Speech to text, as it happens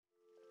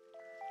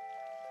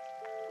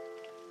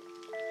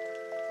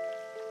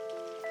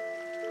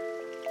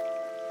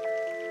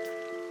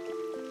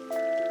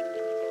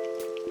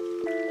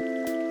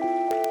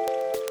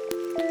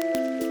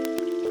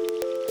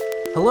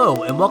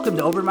Hello, and welcome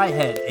to Over My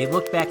Head, a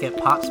look back at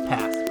pop's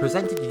past,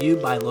 presented to you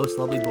by Los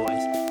Lovely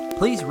Boys.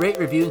 Please rate,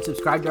 review, and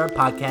subscribe to our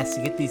podcast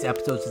to get these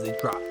episodes as they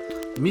drop.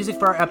 The music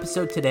for our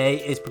episode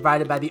today is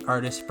provided by the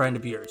artist Friend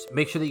of Yours.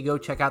 Make sure that you go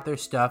check out their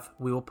stuff.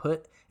 We will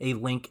put a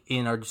link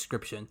in our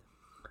description.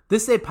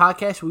 This is a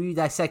podcast where we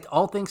dissect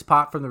all things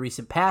pop from the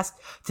recent past.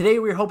 Today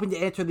we're hoping to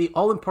answer the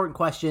all-important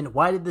question,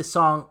 why did the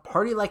song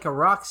Party Like a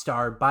Rock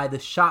Star by the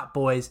Shop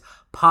Boys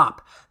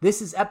pop?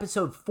 This is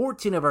episode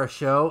 14 of our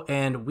show,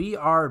 and we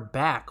are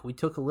back. We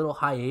took a little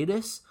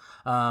hiatus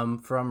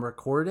from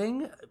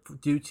recording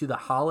due to the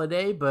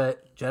holiday,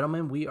 but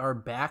gentlemen, we are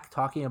back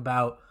talking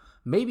about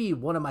maybe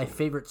one of my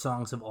favorite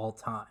songs of all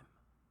time.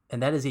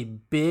 And that is a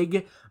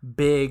big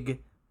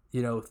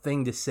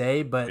thing to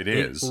say, but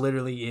it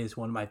literally is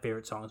one of my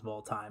favorite songs of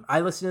all time. I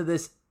listen to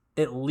this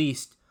at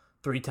least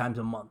 3 times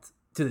a month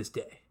to this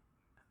day.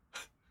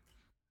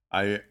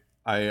 I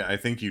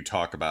think you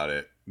talk about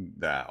it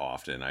that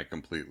often. I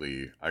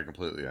completely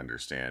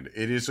understand.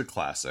 It is a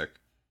classic.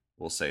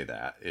 We'll say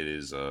that. It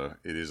is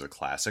a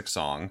classic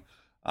song.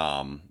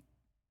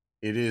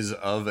 It is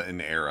of an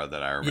era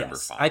that I remember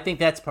fondly. I think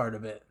that's part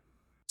of it.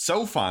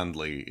 So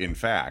fondly, in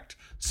fact.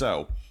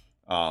 So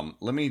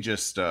let me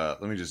just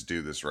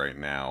do this right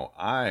now.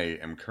 I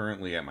am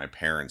currently at my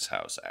parents'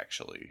 house,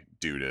 actually,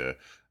 due to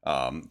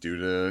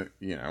the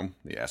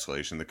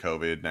escalation of the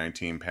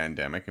COVID-19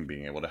 pandemic and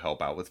being able to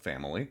help out with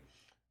family.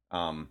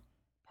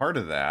 Part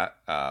of that,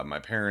 my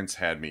parents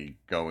had me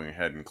going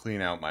ahead and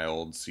clean out my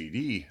old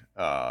CD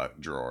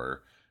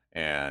drawer,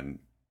 and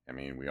I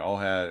mean we all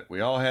had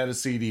a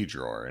CD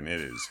drawer, and it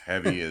is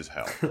heavy as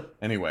hell.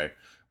 Anyway,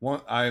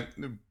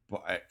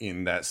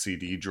 in that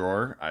CD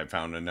drawer, I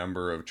found a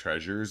number of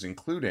treasures,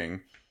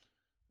 including,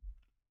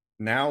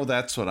 now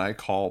that's what I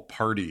call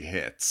party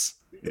hits.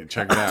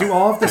 Check it out. Do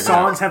all of the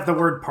songs have the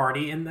word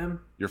party in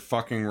them? You're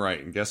fucking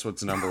right. And guess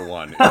what's number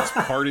 1? It's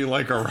Party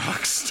Like a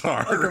Rock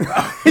Star.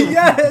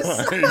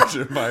 Yes!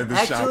 by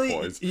the Shop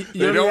Boys.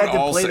 They don't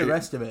all play the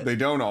rest of it. They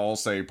don't all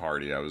say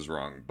party. I was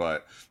wrong.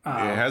 But it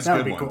has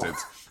good ones. Cool.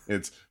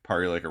 It's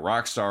Party Like a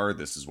Rock Star,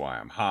 This Is Why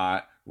I'm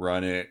Hot,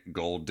 Run It,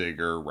 Gold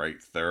Digger, Right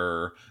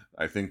There,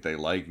 I Think They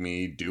Like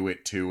Me, Do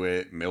It To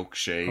It,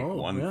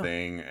 Milkshake,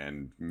 Thing,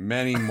 and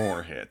many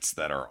more hits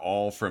that are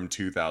all from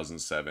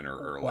 2007 or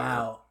earlier.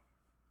 Wow.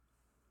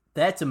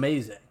 That's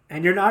amazing.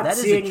 And you're not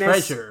seeing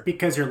this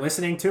because you're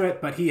listening to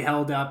it, but he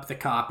held up the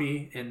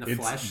copy in the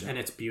flesh, and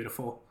it's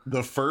beautiful.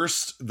 The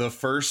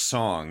first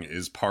song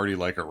is Party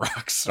Like a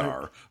Rock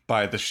Star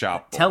by the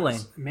Shop Boys. Telling.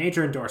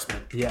 Major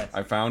endorsement. Yes.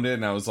 I found it,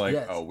 and I was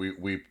like,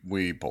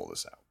 we pull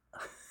this out.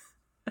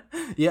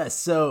 Yes,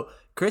 so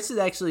Chris is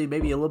actually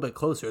maybe a little bit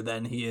closer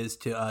than he is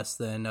to us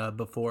than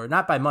before.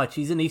 Not by much.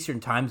 He's in Eastern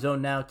time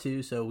zone now,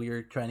 too, so we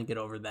were trying to get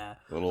over that.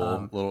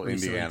 Little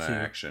Indiana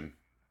action.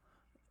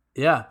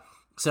 Yeah.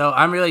 So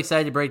I'm really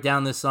excited to break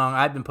down this song.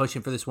 I've been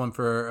pushing for this one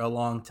for a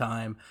long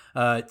time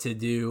to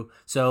do.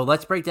 So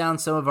let's break down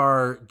some of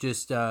our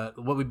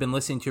what we've been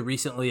listening to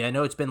recently. I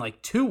know it's been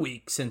like 2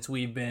 weeks since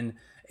we've been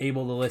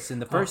able to listen.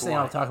 The first thing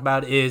I'll talk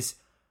about is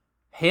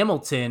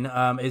Hamilton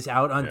is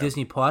out on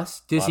Disney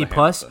Plus. Disney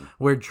Plus,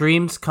 where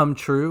dreams come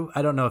true.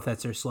 I don't know if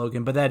that's their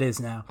slogan, but that is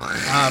now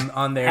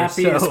on there.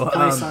 Happiest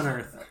place on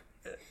earth.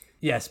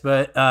 Yes,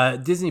 but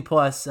Disney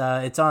Plus,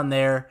 it's on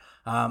there.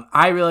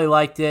 I really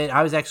liked it.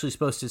 I was actually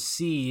supposed to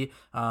see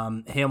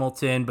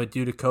Hamilton, but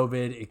due to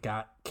COVID, it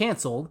got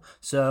canceled.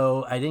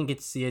 So I didn't get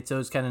to see it. So it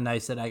was kind of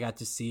nice that I got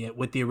to see it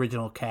with the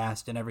original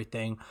cast and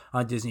everything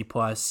on Disney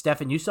Plus.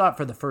 Stefan, you saw it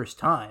for the first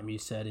time, you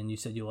said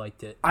you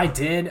liked it. I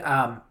did.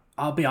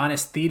 I'll be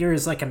honest, theater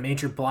is like a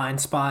major blind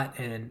spot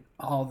in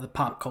all the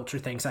pop culture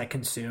things I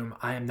consume.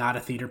 I am not a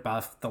theater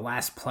buff. The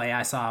last play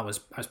I saw I was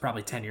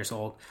probably 10 years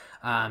old.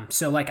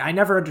 So like I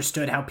never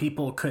understood how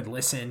people could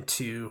listen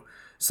to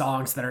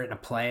songs that are in a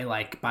play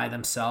like by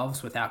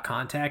themselves without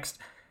context.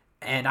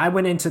 And I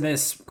went into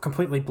this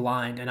completely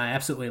blind, and I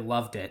absolutely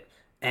loved it.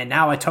 And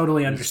now I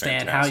totally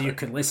understand how you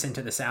could listen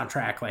to the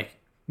soundtrack. Like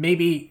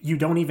maybe you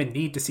don't even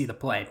need to see the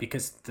play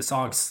because the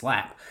songs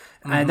slap.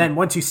 Mm-hmm. And then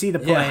once you see the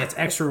play, it's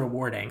extra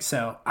rewarding.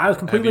 So I was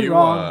completely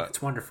wrong.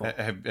 It's wonderful.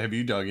 Have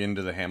you dug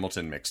into the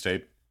Hamilton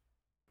mixtape?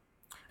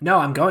 No,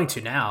 I'm going to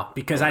now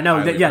because I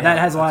know that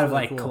has a lot of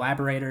like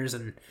collaborators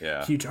and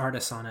huge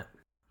artists on it.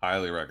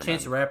 Highly recommend.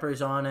 Chance the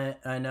Rapper's on it.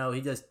 I know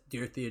he does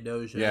Dear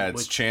Theodosia. Yeah,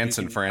 it's Chance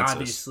and Francis.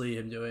 Obviously,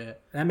 him doing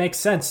it. That makes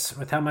sense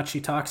with how much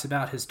he talks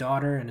about his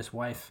daughter and his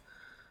wife.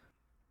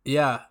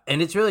 Yeah,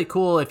 and it's really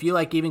cool if you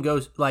like even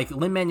goes like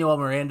Lin-Manuel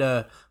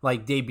Miranda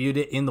like debuted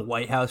it in the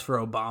White House for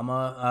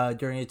Obama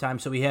during the time.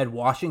 So we had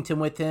Washington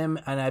with him,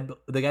 and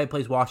the guy who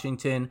plays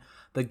Washington,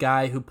 the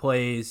guy who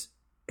plays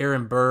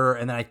Aaron Burr,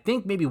 and then I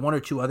think maybe 1 or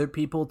 2 other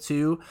people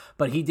too.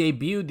 But he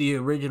debuted the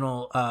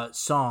original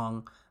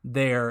song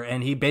there,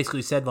 and he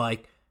basically said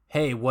like,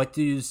 hey, what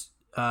does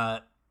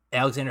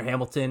Alexander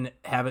Hamilton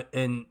have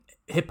in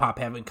hip hop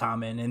have in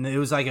common? And it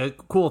was like a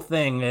cool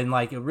thing and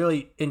like a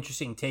really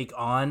interesting take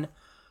on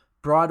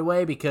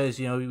Broadway, because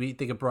we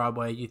think of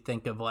Broadway, you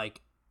think of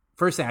like,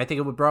 first thing I think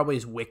of with Broadway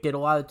is Wicked a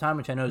lot of the time,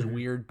 which I know is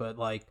weird, but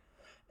like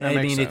That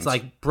makes it's sense.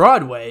 like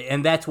Broadway,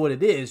 and that's what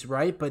it is,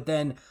 right? But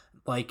then,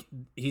 like,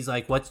 he's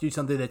like, let's do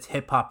something that's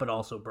hip hop, but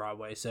also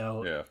Broadway.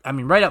 So, Yeah. I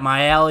mean, right up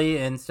my alley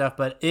and stuff.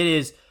 But it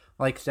is,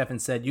 like Stefan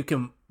said, you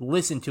can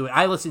listen to it.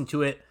 I listened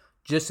to it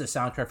just a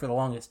soundtrack for the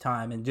longest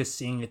time, and just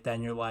seeing it,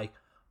 then you're like,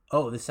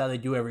 oh, this is how they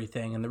do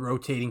everything, and the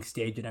rotating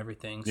stage and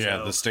everything. Yeah,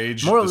 so, the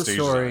stage. moral The of the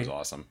stage story design is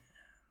awesome.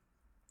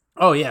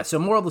 Oh yeah, so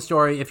moral of the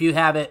story, if you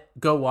have it,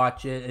 go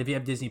watch it. If you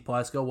have Disney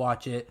Plus, go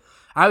watch it.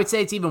 I would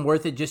say it's even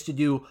worth it just to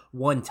do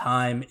one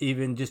time,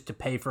 even just to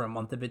pay for a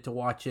month of it to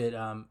watch it.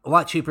 A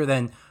lot cheaper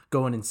than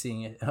going and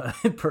seeing it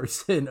in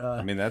person.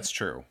 I mean, that's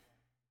true.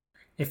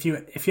 If you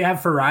have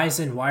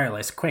Verizon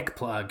Wireless, quick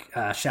plug,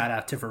 shout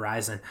out to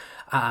Verizon.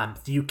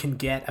 You can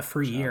get a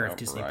free year of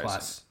Disney Verizon.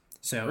 Plus.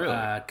 So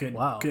Really?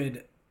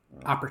 good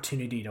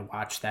opportunity to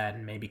watch that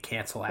and maybe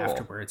cancel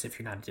afterwards if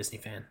you're not a Disney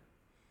fan.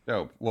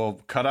 Oh,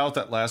 well, cut out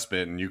that last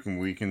bit, and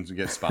we can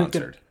get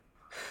sponsored.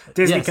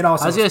 Disney Yes, could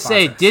also. I was going to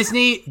say sponsor.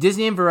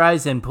 Disney and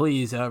Verizon,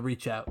 please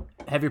reach out.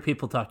 Have your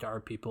people talk to our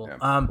people.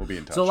 Yeah, we'll be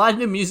in touch. So a lot of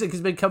new music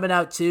has been coming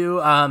out too.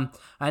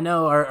 I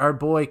know our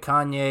boy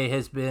Kanye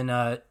has been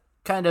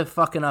kind of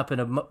fucking up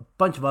in a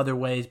bunch of other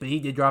ways, but he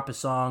did drop a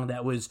song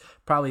that was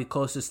probably the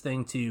closest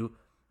thing to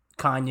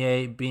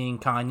Kanye being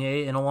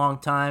Kanye in a long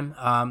time.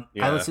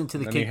 I listened to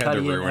the and Kid he had to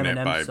Cudi ruin and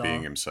it Eminem by song.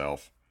 being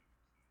himself.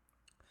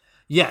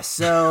 Yes,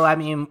 so I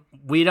mean,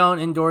 we don't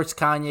endorse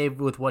Kanye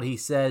with what he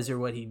says or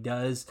what he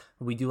does.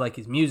 We do like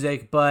his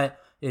music, but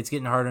it's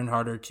getting harder and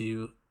harder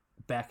to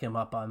back him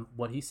up on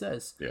what he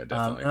says. Yeah,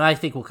 definitely. And I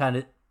think we'll kind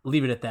of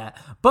leave it at that.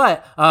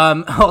 But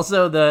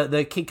also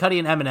the Kid Cudi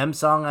and Eminem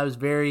song, I was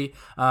very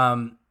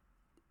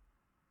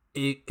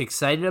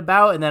excited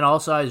about, and then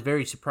also I was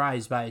very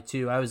surprised by it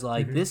too. I was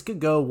like, this could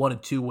go one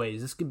of two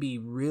ways. This could be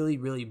really,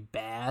 really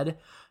bad,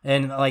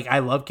 and like I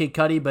love Kid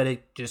Cudi, but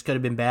it just could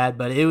have been bad.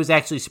 But it was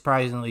actually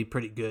surprisingly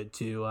pretty good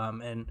too.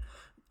 And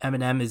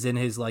Eminem is in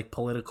his like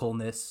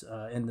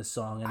politicalness in the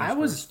song. I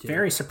was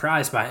very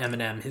surprised by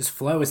Eminem. His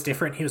flow is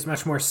different. He was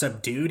much more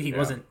subdued. He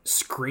wasn't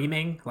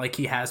screaming like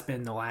he has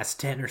been the last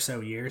 10 or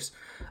so years.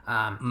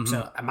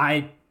 So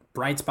my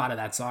bright spot of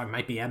that song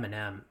might be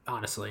Eminem,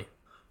 honestly.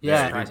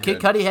 Yeah,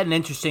 Kid Cudi had an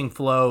interesting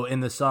flow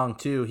in the song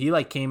too. He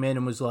like came in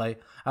and was like,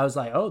 I was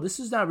like, oh, this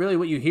is not really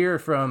what you hear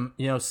from,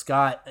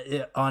 Scott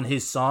on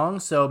his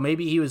songs. So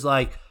maybe he was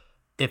like,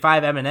 if I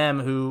have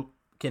Eminem who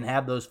can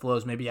have those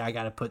flows, maybe I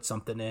got to put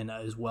something in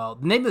as well.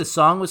 The name of the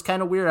song was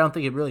kind of weird. I don't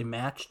think it really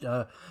matched.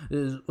 It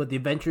was with the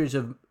Adventures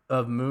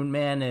of Moon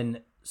Man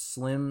and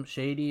Slim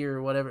Shady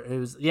or whatever. It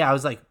was, I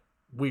was like,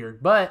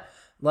 weird, but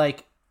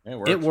like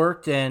it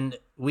worked, and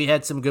we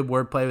had some good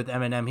wordplay with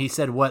Eminem. He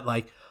said what,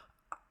 like,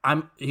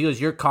 he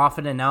goes, you're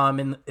coughing and now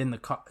I'm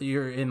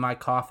you're in my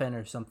coffin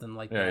or something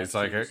like that. Yeah, it's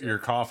like you're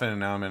coughing and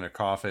now I'm in a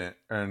coffin,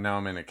 or now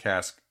I'm in a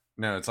casket.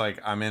 No, it's like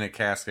I'm in a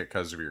casket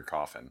because of your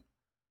coffin.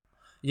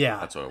 Yeah,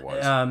 that's what it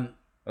was. That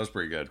was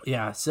pretty good.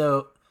 Yeah,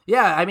 so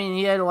I mean,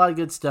 he had a lot of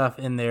good stuff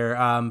in there.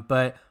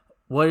 But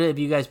what have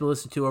you guys been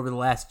listening to over the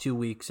last 2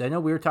 weeks? I know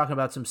we were talking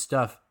about some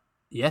stuff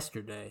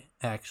yesterday.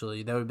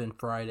 Actually, that would have been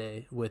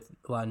Friday with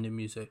a lot of new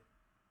music.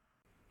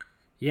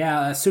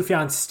 Yeah,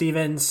 Sufjan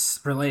Stevens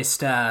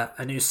released a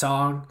new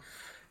song,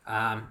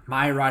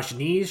 My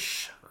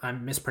Rajneesh.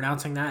 I'm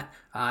mispronouncing that.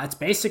 It's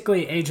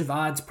basically Age of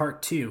Odds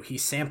Part 2. He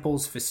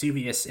samples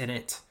Vesuvius in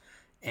it,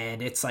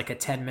 and it's like a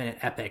 10-minute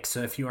epic.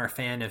 So if you are a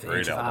fan of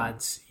Age of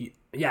Odds,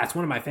 it's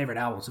one of my favorite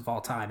albums of all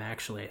time,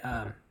 actually.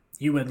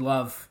 You would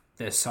love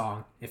this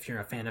song if you're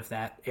a fan of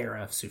that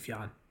era of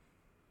Sufjan.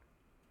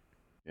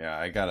 Yeah,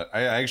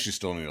 I actually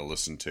still need to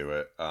listen to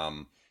it.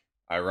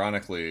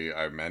 Ironically,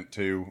 I meant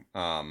to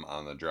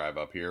on the drive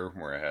up here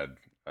where I had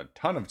a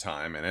ton of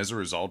time, and as a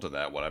result of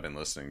that, what I've been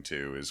listening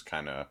to is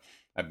kind of,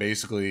 I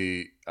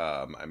basically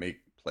I make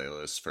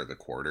playlists for the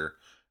quarter,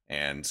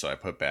 and so I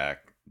put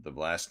back the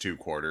last 2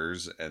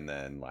 quarters, and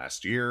then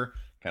last year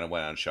kind of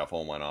went on shuffle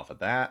and went off of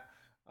that.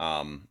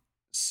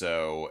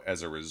 So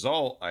as a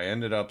result, I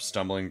ended up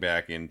stumbling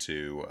back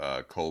into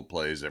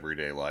Coldplay's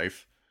Everyday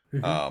Life.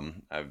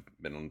 I've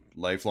been a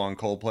lifelong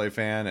Coldplay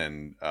fan,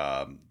 and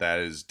that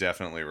is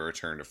definitely a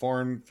return to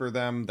form for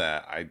them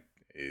that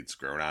it's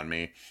grown on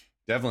me.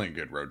 Definitely a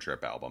good road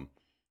trip album.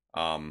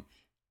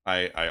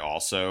 I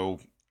also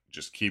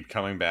just keep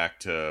coming back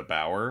to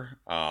Bauer.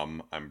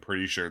 I'm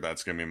pretty sure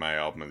that's going to be my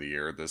album of the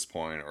year at this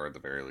point, or at the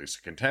very least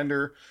a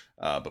contender.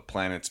 But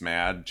Planet's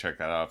Mad, check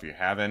that out if you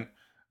haven't.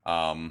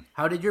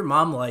 How did your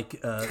mom like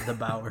the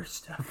Bauer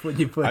stuff when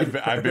you put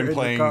I've been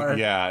playing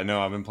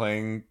I've been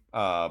playing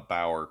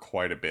Bauer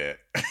quite a bit.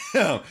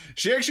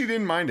 She actually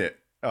didn't mind it,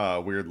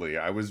 weirdly.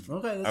 I was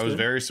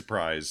very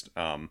surprised.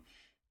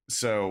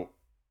 So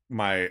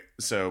my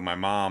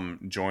mom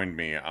joined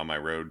me on my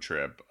road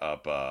trip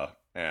up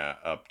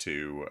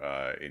to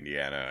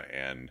Indiana,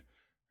 and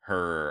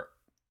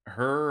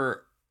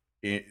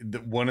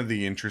one of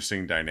the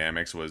interesting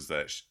dynamics was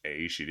that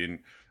she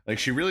didn't, like,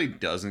 she really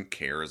doesn't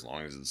care as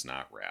long as it's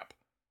not rap.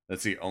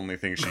 That's the only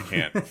thing she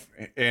can't.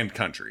 And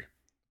country,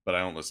 but I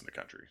don't listen to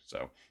country.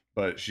 So,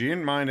 but she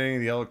didn't mind any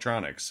of the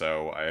electronics.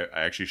 So I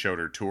actually showed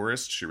her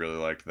Tourist. She really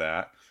liked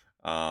that.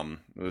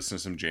 We listened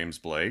to some James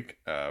Blake.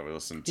 We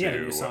listened He to had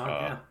a new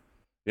song,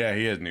 yeah,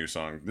 he had a new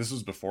song. This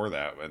was before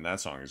that, and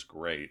that song is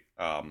great.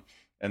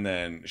 And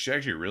then she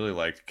actually really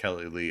liked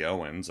Kelly Lee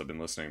Owens. I've been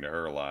listening to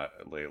her a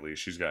lot lately.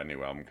 She's got a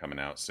new album coming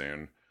out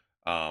soon.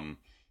 And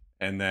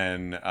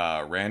then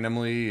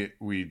randomly,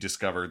 we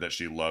discovered that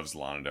she loves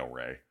Lana Del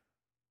Rey.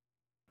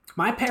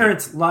 My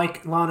parents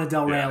like Lana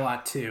Del Rey a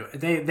lot too.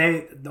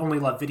 They only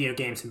love video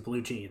games and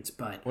blue jeans.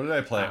 But what did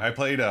I play? I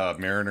played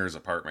Mariner's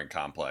Apartment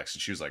Complex,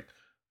 and she was like,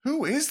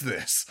 "Who is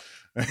this?"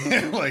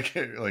 like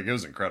it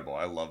was incredible.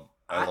 I love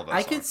that song.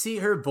 I could see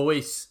her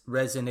voice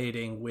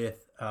resonating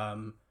with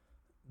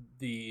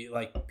the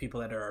like people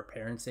that are our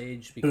parents'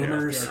 age, because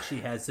Boomers. I feel like she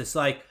has this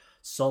like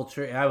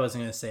sultry. I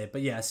wasn't gonna say it,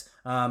 but yes.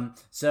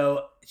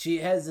 So she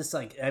has this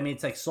like, I mean,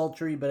 it's like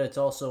sultry, but it's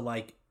also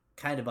like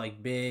kind of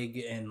like big.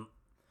 And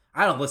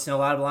I don't listen to a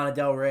lot of Lana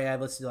Del Rey. I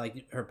listen to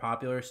like her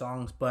popular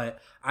songs, but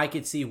I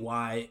could see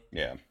why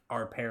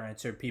our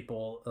parents or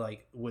people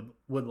like would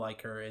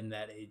like her in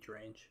that age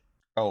range.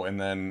 Oh, and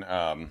then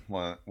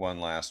one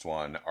last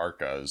one,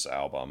 Arca's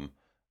album,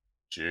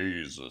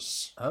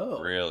 Jesus,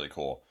 really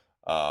cool.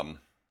 That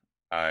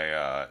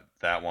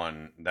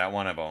one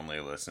I've only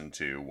listened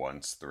to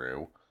once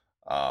through,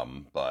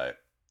 but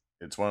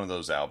it's one of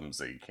those albums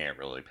that you can't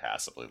really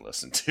passively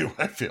listen to.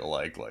 I feel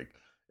like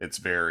it's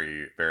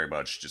very, very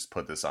much just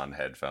put this on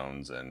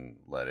headphones and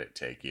let it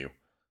take you.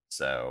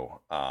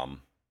 So, if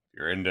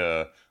you're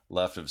into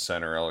left of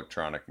center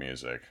electronic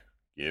music,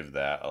 give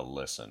that a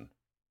listen.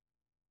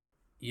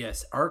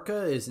 Yes,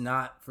 Arca is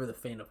not for the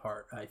faint of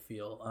heart, I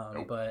feel,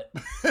 Nope. but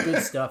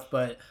good stuff.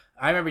 But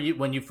I remember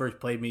when you first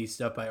played me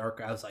stuff by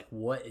Arca, I was like,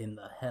 what in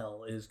the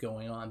hell is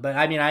going on? But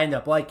I mean, I ended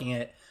up liking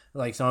it,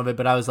 like some of it,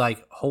 but I was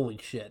like, holy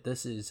shit,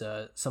 this is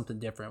something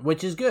different,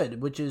 which is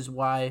good, which is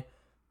why,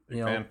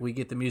 we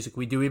get the music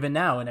we do even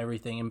now and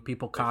everything, and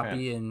people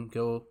copy and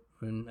go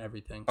and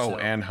everything. Oh, so.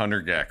 And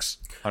Hunter Gex.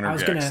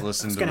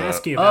 Listen to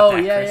ask you about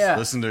that, Chris. Yeah.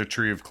 Listen to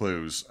Tree of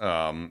Clues.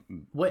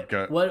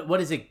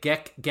 What is it?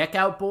 Geck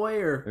Out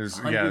Boy or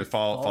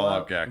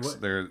Fallout Gex.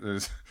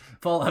 There's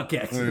Fallout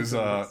Gex.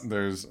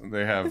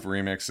 They have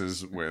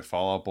remixes with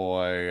Fallout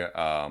Boy,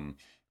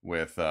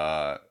 with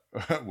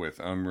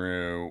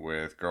Umru,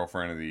 with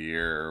Girlfriend of the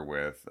Year,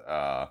 with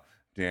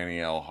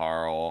Danielle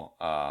Harl,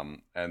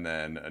 and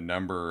then a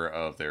number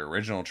of their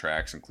original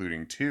tracks,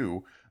 including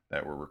 2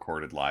 that were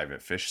recorded live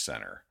at Fish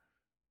Center.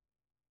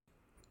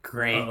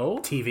 Great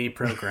TV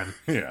program.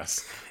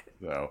 Yes.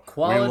 So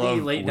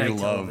quality late night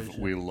television.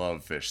 We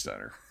love Fish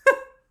Center.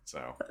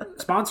 So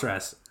sponsor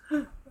us.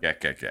 Yeah.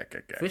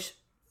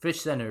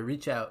 Fish Center,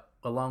 reach out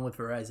along with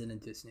Verizon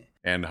and Disney.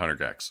 And Hunter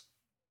Gex.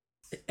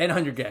 And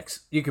 100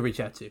 Gex, you can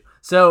reach out to.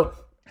 So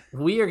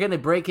we are going to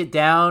break it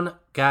down,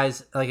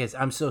 guys. Like I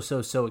said, I'm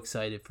so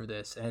excited for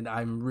this, and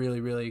I'm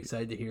really, really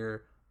excited to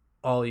hear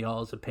all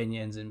y'all's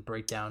opinions and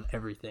break down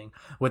everything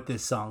with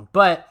this song.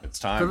 But it's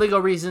time. For legal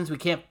reasons, we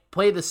can't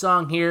play the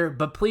song here,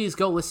 but please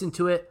go listen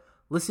to it.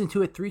 Listen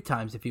to it 3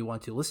 times if you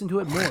want to. Listen to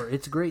it more.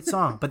 It's a great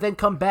song. But then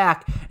come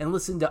back and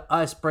listen to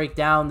us break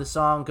down the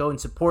song. Go and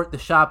support the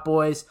Shop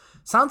Boys.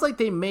 Sounds like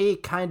they may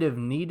kind of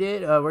need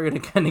it. We're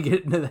going to kind of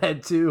get into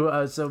that too.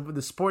 So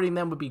the supporting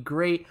them would be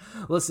great.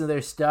 Listen to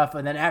their stuff.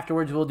 And then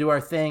afterwards, we'll do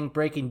our thing,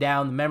 breaking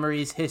down the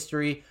memories,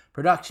 history,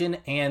 production,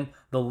 and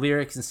the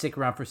lyrics. And stick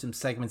around for some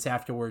segments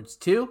afterwards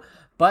too.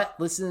 But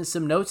listen to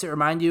some notes that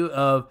remind you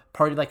of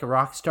Party Like a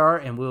Rock Star.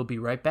 And we'll be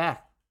right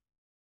back.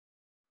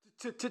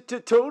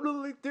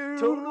 Totally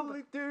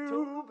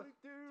do.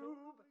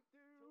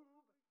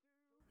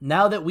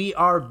 Now that we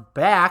are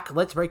back,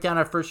 let's break down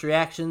our first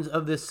reactions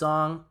of this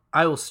song.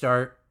 I will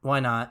start. Why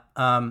not?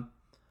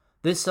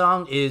 This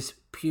song is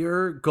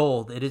pure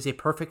gold. It is a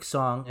perfect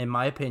song, in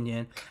my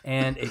opinion,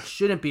 and it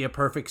shouldn't be a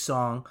perfect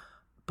song,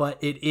 but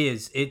it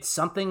is. It's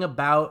something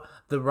about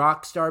the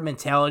rock star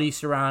mentality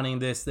surrounding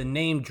this, the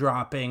name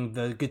dropping,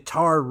 the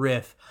guitar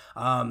riff,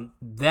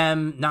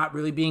 them not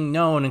really being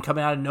known and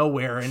coming out of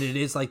nowhere, and it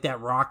is like that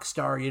rock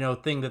star,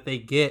 thing that they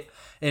get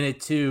in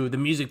it too. The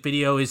music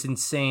video is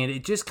insane.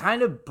 It just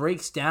kind of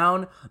breaks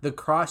down the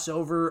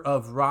crossover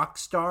of rock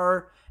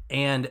star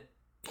and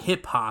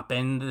hip hop.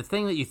 And the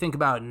thing that you think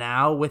about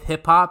now with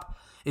hip hop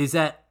is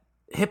that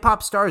hip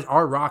hop stars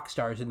are rock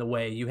stars in the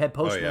way. You had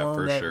Post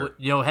Malone that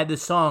sure. Had the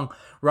song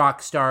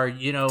Rockstar,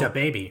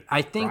 DaBaby.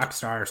 I think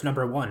Rockstar's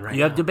number 1 right now.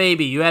 You have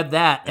DaBaby, you have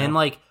that. Yeah. And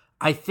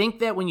I think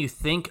that when you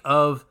think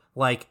of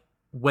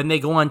when they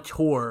go on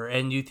tour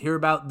and you hear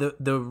about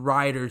the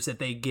riders that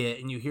they get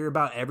and you hear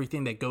about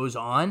everything that goes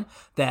on,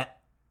 that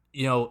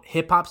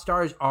hip hop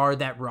stars are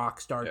that rock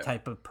star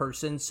type of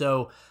person.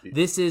 So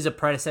this is a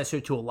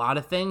predecessor to a lot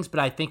of things, but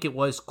I think it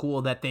was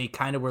cool that they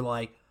kind of were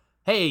like,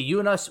 hey, you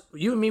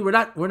and me, we're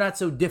not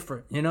so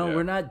different,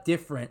 we're not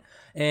different.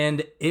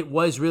 And it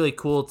was really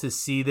cool to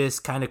see this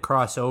kind of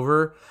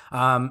crossover.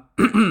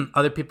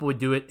 Other people would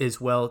do it as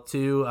well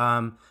too,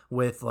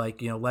 with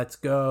Let's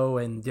Go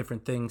and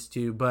different things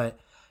too. But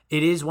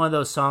it is one of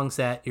those songs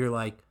that you're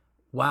like,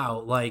 wow,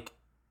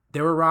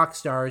 there were rock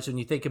stars, and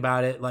you think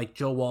about it, like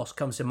Joe Walsh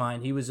comes to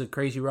mind. He was a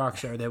crazy rock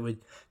star that would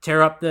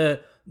tear up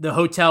the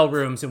hotel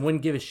rooms and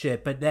wouldn't give a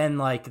shit. But then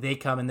like they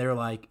come and they're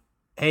like,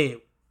 hey,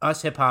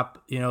 us hip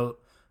hop,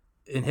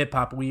 in hip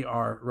hop, we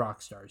are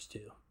rock stars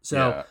too.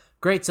 So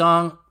great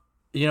song.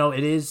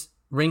 It is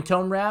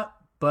ringtone rap,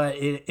 but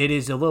it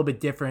is a little bit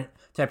different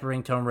type of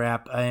ringtone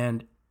rap.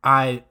 And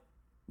I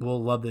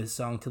will love this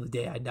song till the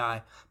day I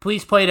die.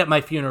 Please play it at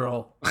my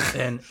funeral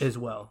and as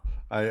well.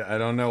 I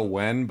don't know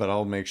when, but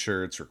I'll make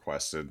sure it's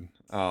requested.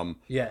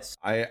 Yes.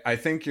 I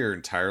think you're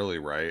entirely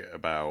right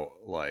about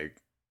like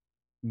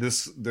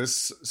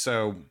this.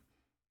 So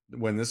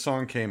when this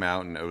song came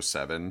out in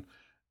 2007,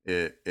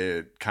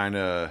 it kind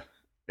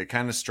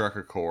of struck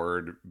a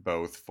chord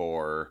both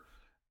for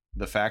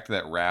the fact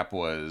that rap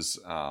was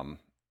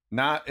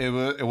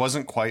it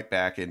wasn't quite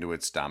back into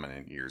its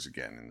dominant years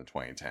again in the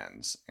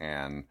 2010s,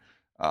 and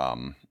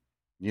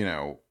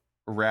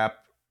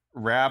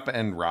rap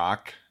and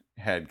rock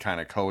had kind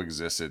of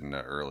coexisted in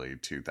the early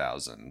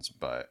 2000s,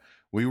 but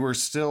we were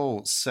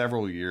still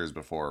several years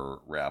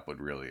before rap would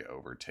really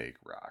overtake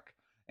rock.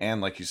 And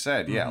like you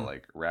said,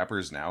 like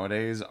rappers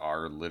nowadays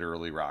are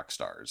literally rock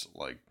stars.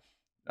 Like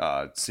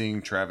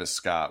seeing Travis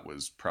Scott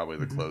was probably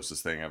the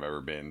closest thing I've ever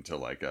been to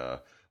like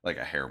a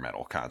hair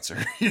metal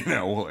concert,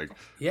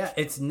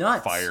 it's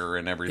nuts. Fire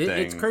and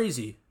everything. It's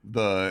crazy.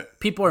 The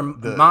people are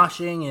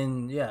moshing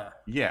and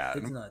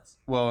it's nuts.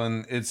 Well,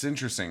 and it's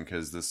interesting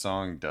because the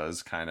song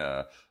does kind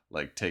of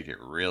like take it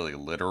really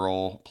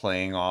literal,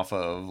 playing off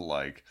of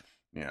like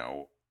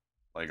all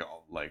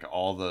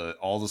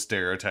the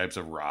stereotypes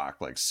of rock,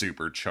 like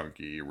super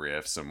chunky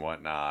riffs and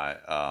whatnot.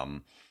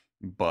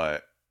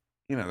 But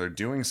they're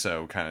doing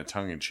so kind of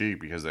tongue in cheek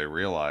because they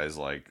realize,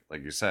 like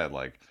you said,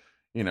 like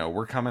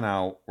we're coming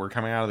out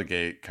of the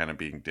gate kind of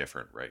being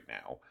different right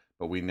now,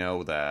 but we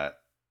know that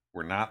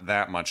we're not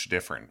that much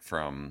different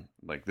from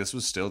like this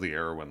was still the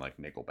era when like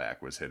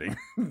Nickelback was hitting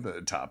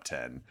the top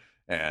 10,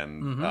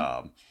 and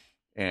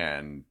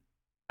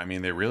I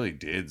mean they really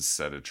did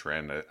set a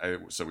trend.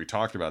 So we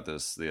talked about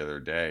this the other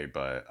day,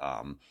 but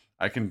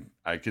I can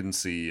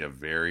see a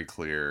very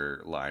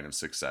clear line of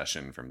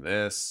succession from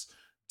this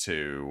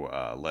to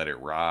Let It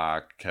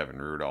Rock, Kevin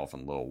Rudolph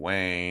and Lil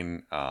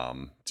Wayne,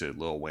 to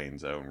Lil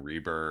Wayne's own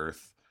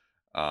Rebirth,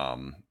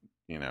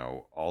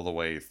 all the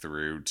way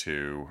through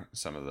to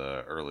some of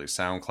the early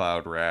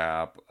SoundCloud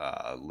rap,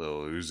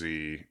 Lil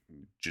Uzi,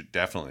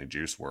 definitely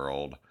Juice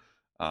WRLD,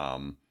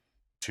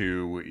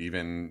 to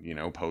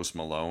even, Post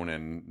Malone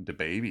and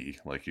DaBaby,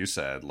 like you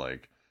said,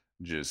 like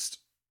just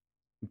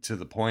to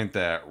the point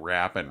that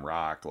rap and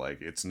rock,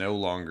 like it's no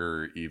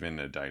longer even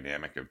a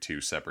dynamic of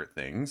two separate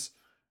things.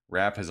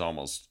 Rap has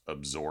almost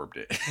absorbed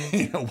it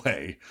in a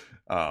way.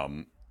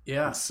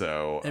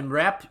 So and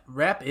rap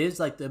is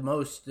like the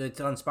most.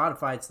 It's on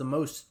Spotify. It's the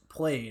most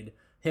played.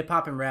 Hip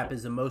hop and rap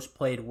is the most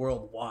played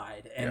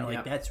worldwide,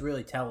 and that's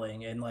really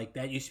telling. And like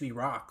that used to be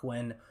rock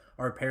when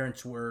our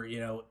parents were,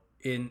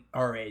 in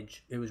our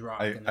age. It was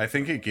rock. I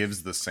think it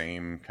gives the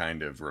same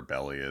kind of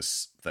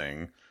rebellious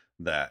thing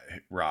that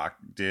rock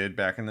did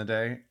back in the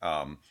day.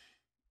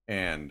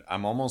 And I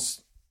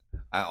almost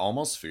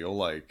feel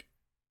like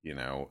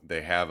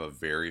they have a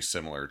very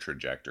similar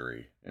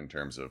trajectory in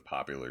terms of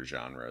popular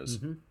genres.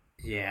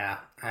 Yeah,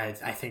 I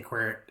think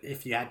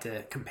if you had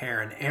to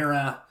compare an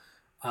era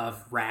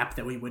of rap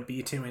that we would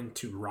be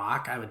to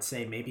rock, I would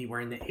say maybe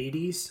we're in the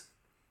 80s.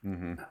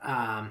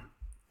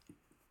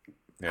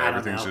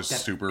 Everything's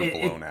just super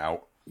blown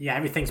out. Yeah,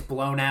 everything's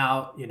blown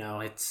out.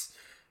 It's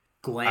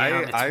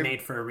glam. It's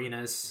made for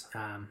arenas.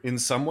 In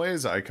some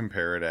ways, I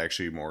compare it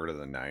actually more to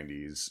the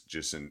 90s,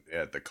 just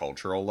at the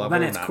cultural level.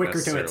 Then it's not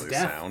quicker to its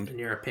death, sound. In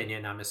your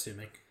opinion, I'm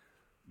assuming.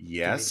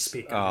 Yes.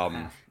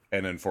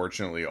 And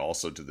unfortunately,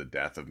 also to the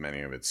death of many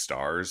of its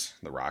stars.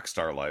 The rock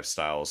star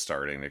lifestyle is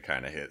starting to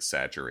kind of hit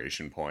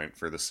saturation point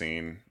for the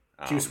scene.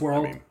 Juice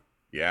WRLD.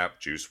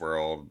 Juice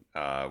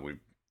WRLD.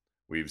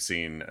 We've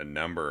seen a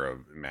number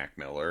of Mac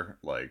Miller.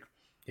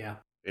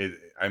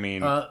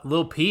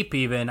 Lil Peep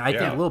even. I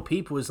think Lil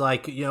Peep was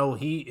like,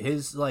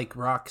 his like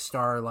rock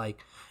star, like,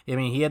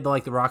 he had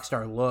like the rock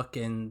star look,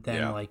 and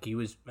then like he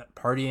was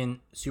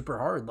partying super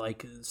hard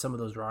like some of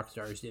those rock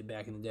stars did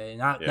back in the day.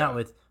 Not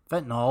with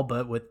fentanyl,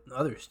 but with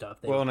other stuff.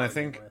 Well, and I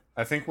think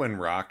when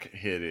rock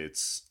hit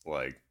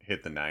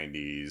the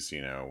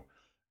 90s,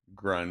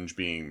 grunge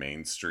being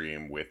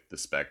mainstream with the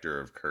specter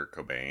of Kurt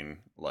Cobain,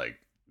 like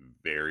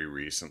very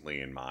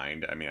recently in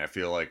mind. I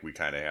feel like we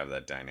kind of have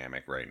that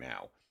dynamic right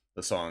now.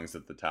 The songs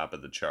at the top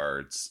of the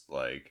charts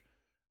like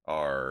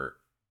are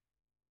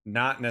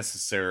not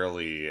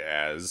necessarily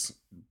as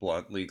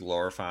bluntly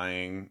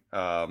glorifying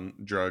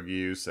drug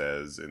use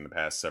as in the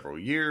past several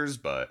years,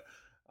 but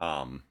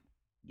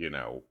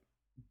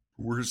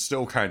we're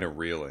still kind of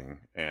reeling,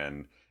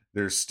 and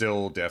there's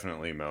still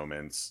definitely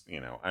moments,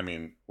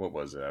 what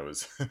was it? I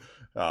was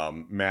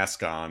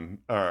Mask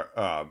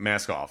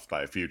Off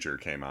by Future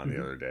came on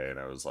the other day, and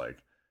I was like,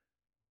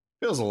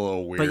 feels a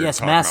little weird. But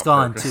yes, Mask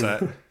On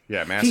too.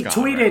 Yeah, Mask he On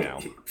tweeted, right now.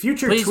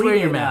 Future Please wear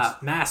your tweeted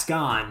mask. Mask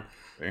On.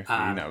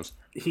 He knows.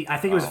 I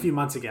think it was a few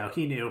months ago.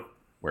 He knew.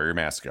 Wear your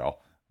mask,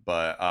 y'all.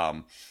 But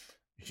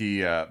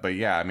but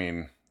yeah, I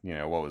mean,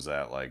 what was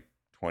that, like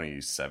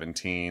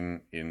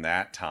 2017? In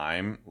that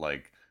time,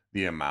 like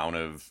the amount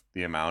of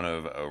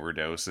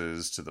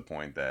overdoses, to the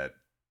point that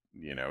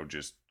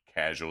just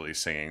casually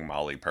singing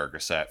Molly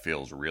Percocet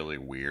feels really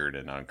weird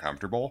and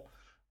uncomfortable.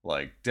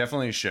 Like,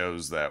 definitely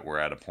shows that we're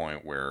at a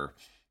point where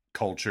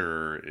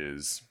culture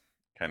is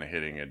kind of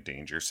hitting a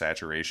danger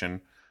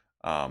saturation.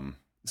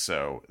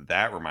 So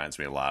that reminds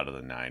me a lot of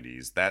the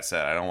 90s. That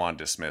said, I don't want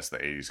to dismiss the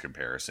 80s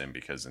comparison,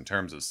 because in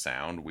terms of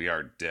sound, we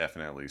are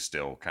definitely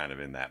still kind of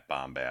in that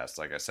bombast.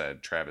 Like I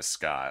said, Travis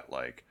Scott,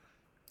 like,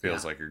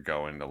 feels like you're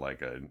going to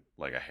like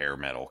a hair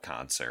metal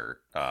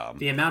concert.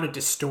 The amount of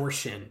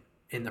distortion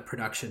in the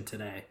production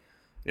today.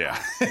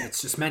 Yeah.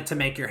 It's just meant to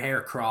make your hair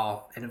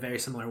crawl in a very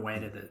similar way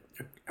to the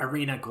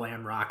arena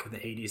glam rock of the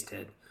 80s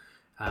did.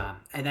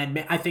 And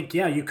then I think,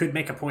 you could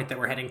make a point that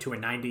we're heading to a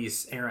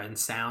 90s era in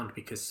sound,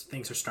 because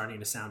things are starting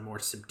to sound more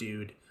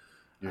subdued.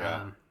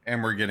 Yeah.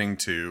 And we're getting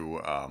to,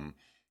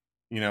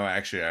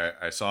 actually,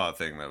 I saw a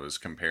thing that was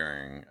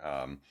comparing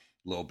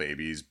Lil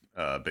Baby's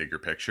Bigger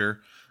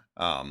Picture.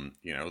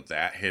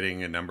 That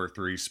hitting a number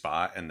 3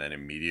 spot, and then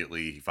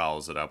immediately he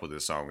follows it up with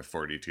his song with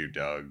 42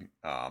 Doug.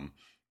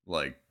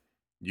 Like,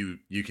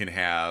 you can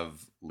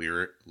have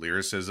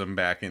lyricism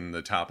back in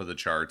the top of the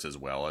charts as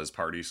well as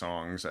party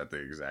songs at the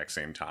exact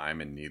same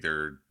time, and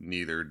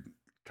neither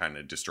kind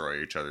of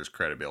destroy each other's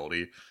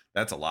credibility.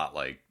 That's a lot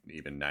like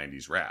even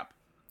 90s rap.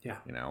 Yeah.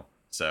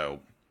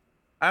 So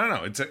I don't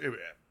know.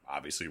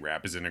 Obviously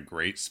rap is in a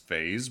great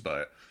phase,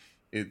 but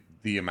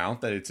the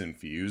amount that it's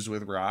infused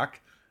with rock,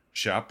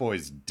 Shop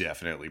Boys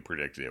definitely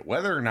predicted it.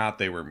 Whether or not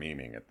they were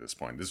memeing at this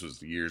point, this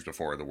was years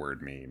before the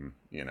word meme,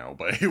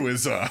 but it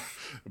was,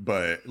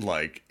 but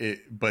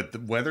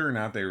whether or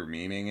not they were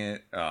memeing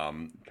it,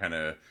 kind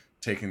of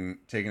taking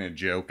a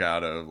joke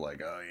out of,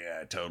 like, oh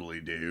yeah,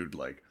 totally, dude.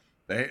 Like,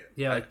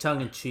 like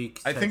tongue in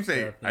cheek. I think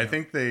they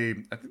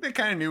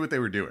kind of knew what they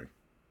were doing.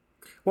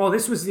 Well,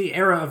 this was the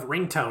era of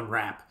ringtone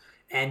rap.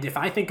 And if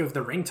I think of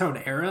the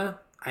ringtone era,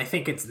 I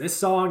think it's this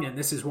song and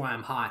This Is Why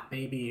I'm Hot.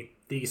 Maybe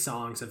these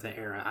songs of the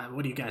era.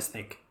 What do you guys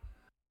think?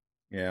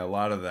 Yeah, a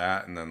lot of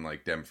that, and then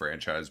like Dem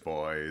Franchise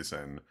Boys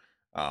and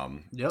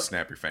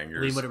Snap Your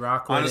Fingers. Lean with a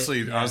Rock with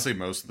honestly,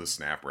 most of the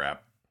snap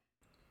rap.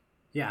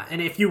 Yeah,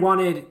 and if you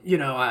wanted,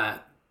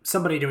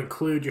 somebody to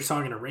include your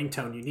song in a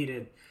ringtone, you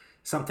needed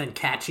something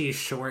catchy,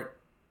 short,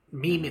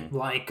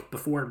 meme-like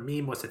before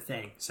meme was a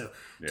thing. So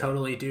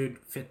totally, dude,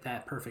 fit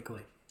that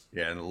perfectly.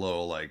 Yeah, and a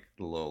little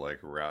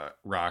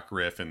rock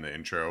riff in the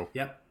intro.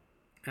 Yep,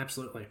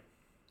 absolutely.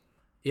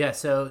 Yeah,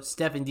 so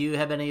Stefan, do you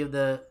have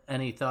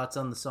any thoughts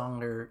on the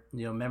song, or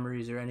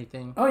memories or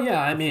anything? Oh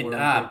yeah, I mean, when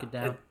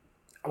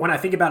I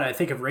think about it, I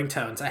think of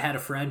ringtones. I had a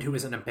friend who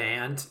was in a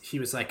band. He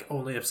was like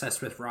only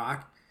obsessed with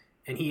rock,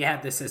 and he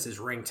had this as his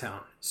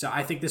ringtone. So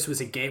I think this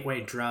was a gateway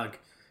drug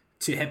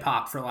to hip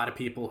hop for a lot of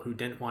people who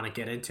didn't want to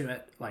get into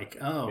it. Like,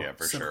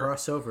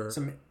 crossover,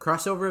 some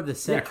crossover of the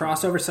century. Yeah,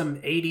 crossover, some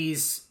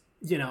 80s,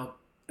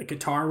 a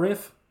guitar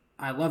riff.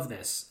 I love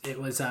this. It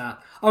was,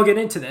 I'll get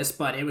into this,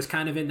 but it was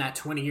kind of in that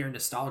 20-year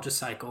nostalgia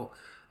cycle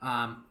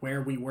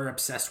where we were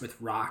obsessed with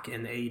rock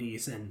in the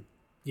 80s, and,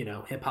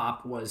 hip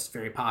hop was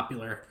very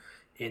popular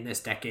in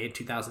this decade,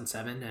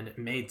 2007, and it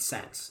made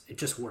sense. It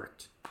just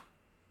worked.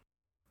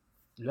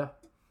 Yeah,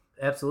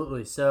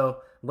 absolutely. So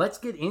let's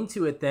get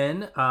into it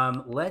then.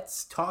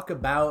 Let's talk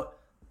about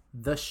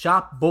the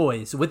Shop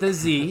Boys with a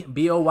Z,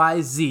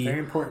 B-O-Y-Z. Very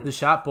important. The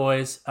Shop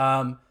Boys.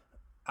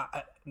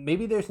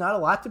 Maybe there's not a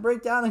lot to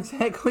break down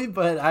exactly,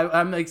 but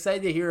I'm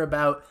excited to hear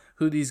about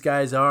who these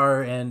guys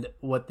are and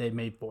what they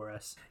made for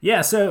us. Yeah,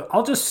 so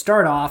I'll just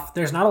start off.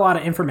 There's not a lot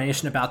of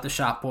information about the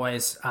Shop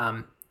Boys.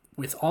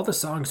 With all the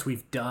songs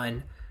we've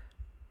done,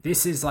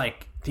 this is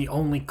like the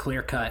only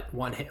clear-cut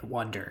one-hit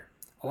wonder.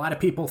 A lot of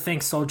people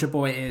think Soulja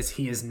Boy is.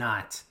 He is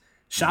not.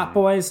 Shop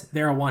Boys,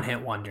 they're a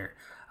one-hit wonder.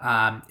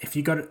 If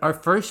you go to our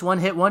first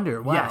one-hit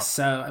wonder, wow. Yes,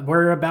 so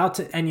we're about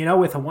to, and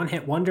with a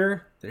one-hit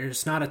wonder,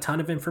 there's not a ton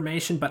of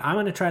information, but I'm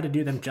going to try to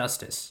do them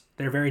justice.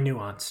 They're very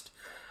nuanced.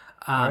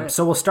 Right.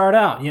 So we'll start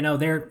out.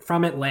 They're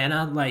from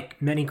Atlanta, like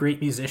many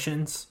great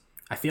musicians.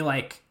 I feel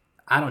like,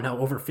 I don't know,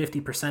 over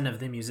 50% of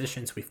the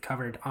musicians we've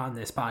covered on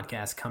this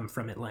podcast come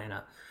from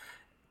Atlanta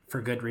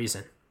for good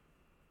reason.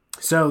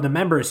 So the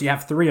members, you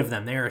have 3 of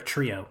them. They're a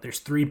trio. There's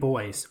 3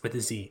 boys with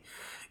a Z.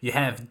 You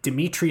have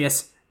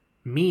Demetrius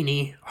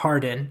Meanie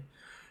Harden,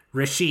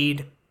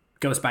 Rashid,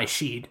 goes by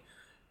Sheed,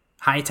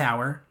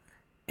 Hightower,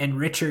 and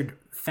Richard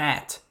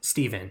Fat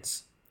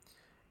Stevens.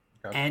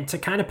 Okay. And to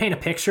kind of paint a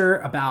picture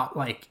about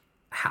like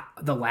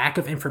the lack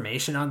of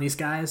information on these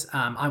guys,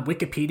 on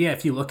Wikipedia,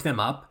 if you look them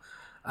up,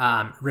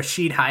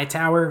 Rashid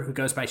Hightower, who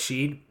goes by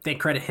Sheed, they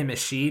credit him as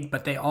Sheed,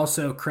 but they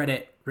also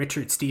credit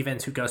Richard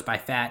Stevens, who goes by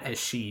Fat, as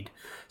Sheed.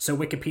 So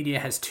Wikipedia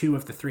has 2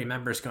 of the 3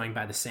 members going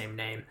by the same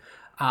name.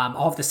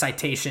 All of the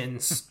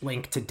citations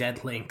link to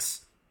dead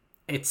links.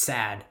 It's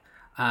sad.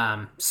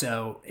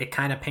 So it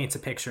kind of paints a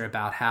picture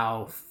about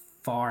how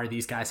far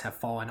these guys have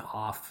fallen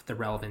off the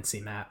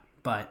relevancy map.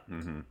 But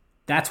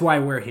That's why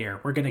we're here.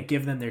 We're going to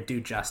give them their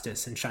due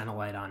justice and shine a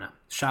light on them.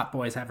 Shop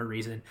Boys have a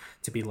reason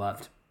to be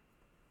loved.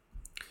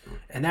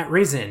 And that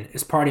reason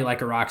is Party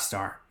Like a Rock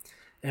Star.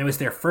 And it was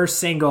their first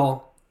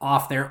single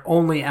off their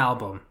only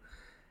album.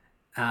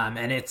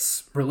 And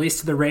it's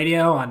released to the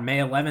radio on May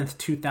 11th,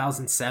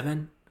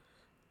 2007.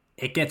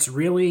 It gets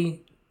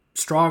really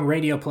strong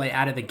radio play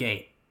out of the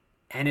gate.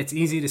 And it's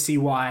easy to see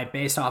why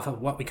based off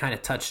of what we kind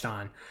of touched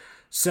on.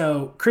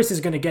 So Chris is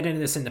going to get into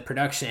this in the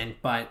production,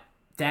 but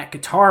that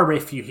guitar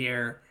riff you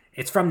hear,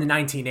 it's from the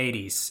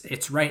 1980s.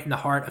 It's right in the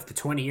heart of the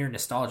 20-year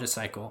nostalgia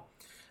cycle.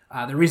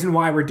 The reason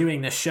why we're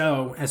doing this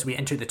show as we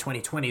enter the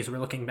 2020s, we're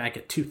looking back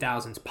at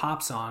 2000s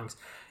pop songs,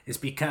 is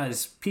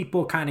because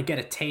people kind of get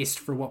a taste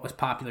for what was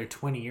popular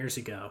 20 years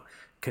ago,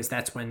 because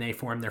that's when they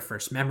formed their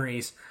first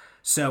memories.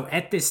 So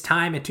at this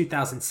time in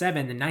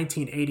 2007, the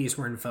 1980s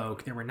were in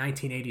vogue. There were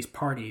 1980s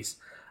parties,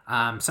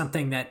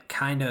 something that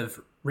kind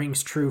of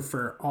rings true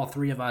for all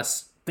three of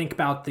us. Think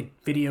about the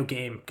video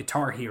game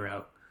Guitar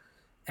Hero.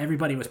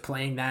 Everybody was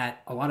playing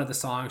that. A lot of the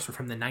songs were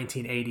from the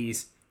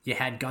 1980s. You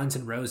had Guns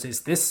N'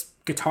 Roses. This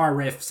guitar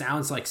riff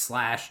sounds like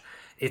Slash.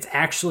 It's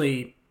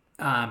actually,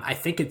 I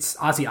think it's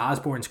Ozzy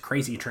Osbourne's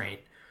Crazy Train,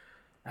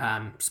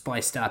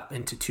 spliced up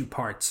into two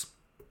parts.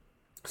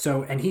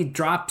 So, and he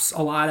drops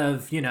a lot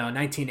of,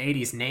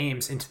 1980s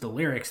names into the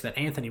lyrics that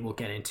Anthony will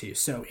get into.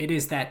 So it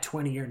is that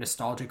 20-year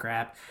nostalgia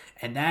grab,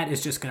 and that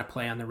is just going to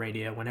play on the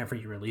radio whenever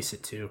you release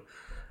it to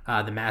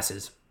the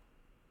masses.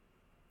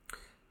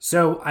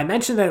 So I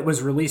mentioned that it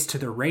was released to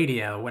the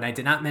radio. What I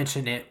did not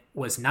mention, it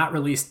was not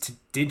released to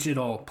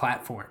digital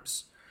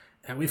platforms.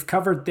 And we've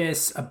covered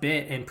this a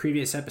bit in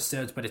previous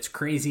episodes, but it's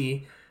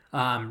crazy.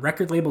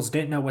 Record labels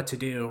didn't know what to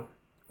do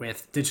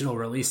with digital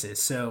releases.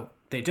 So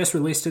they just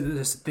released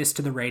this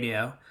to the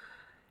radio.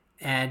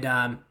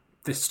 And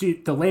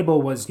the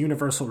label was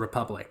Universal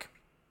Republic.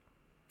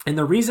 And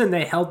the reason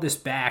they held this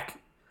back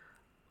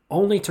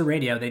only to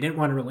radio, they didn't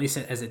want to release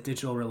it as a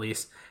digital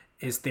release,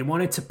 is they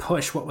wanted to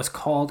push what was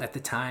called at the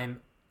time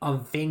a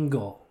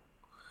vingle.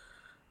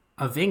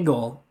 A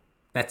vingle,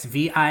 that's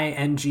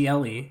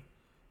Vingle,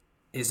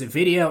 is a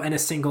video and a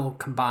single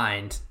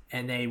combined,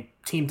 and they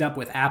teamed up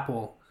with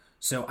Apple.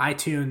 So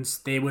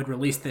iTunes, they would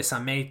release this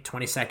on May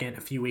 22nd,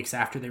 a few weeks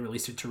after they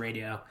released it to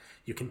radio.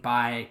 You can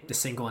buy the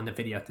single and the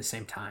video at the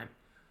same time.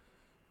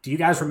 Do you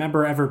guys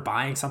remember ever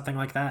buying something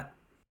like that?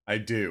 I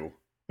do.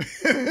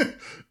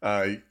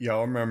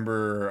 Y'all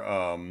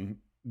remember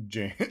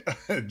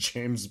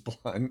James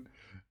Blunt?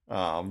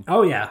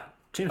 Oh yeah,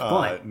 James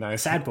Blunt,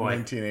 Sad Boy,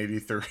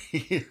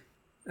 1983.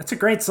 That's a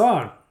great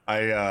song.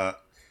 I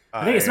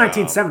think it's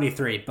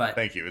 1973, but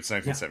thank you. It's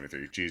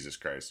 1973. Yeah. Jesus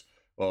Christ.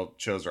 Well,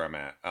 shows where I'm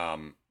at.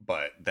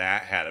 But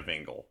that had a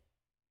vingle.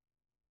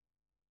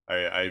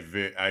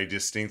 I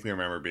distinctly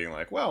remember being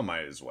like, well,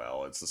 might as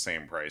well. It's the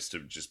same price to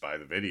just buy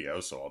the video,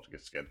 so I'll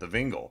just get the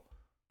vingle.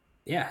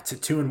 Yeah, it's a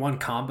 2-in-1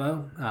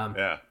 combo.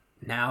 Yeah.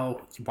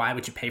 Now, why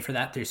would you pay for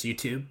that? There's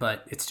YouTube,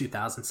 but it's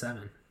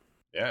 2007.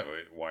 Yeah,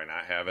 why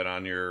not have it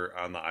on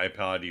the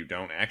iPod you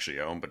don't actually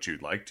own, but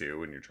you'd like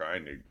to, and you're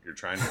trying to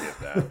get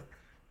that,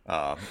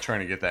 trying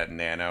to get that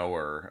Nano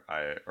or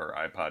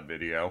iPod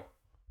video.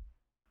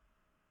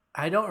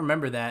 I don't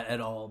remember that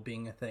at all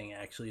being a thing,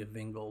 actually, a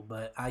vingle,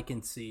 but I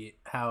can see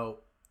how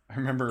I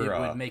remember it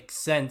would make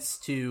sense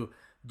to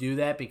do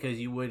that, because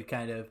you would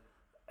kind of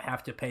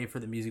have to pay for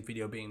the music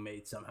video being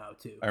made somehow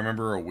too. I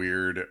remember a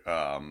weird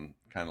kind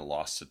of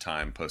Lost to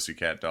Time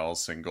Pussycat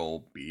Dolls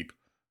single, Beep,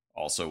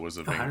 also was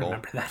a vingle. I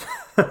remember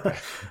that.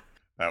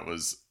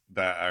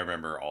 that I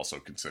remember also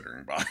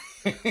considering buying.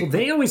 Well,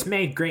 they always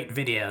made great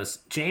videos.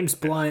 James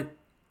Blunt,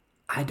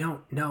 I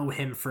don't know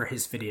him for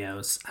his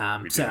videos.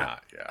 We do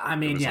not, yeah. I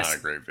mean, yes. Not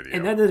a great video.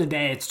 At the end of the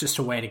day, it's just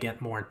a way to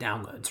get more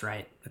downloads,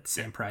 right? At the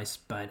same price.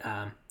 But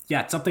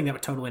yeah, it's something that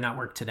would totally not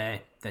work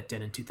today that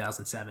did in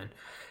 2007.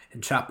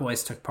 And Shop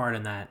Boys took part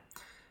in that.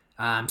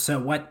 So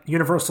what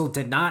Universal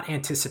did not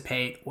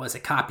anticipate was a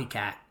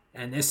copycat.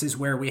 And this is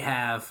where we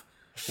have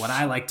what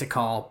I like to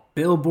call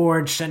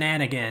Billboard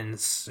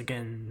shenanigans.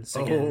 Again.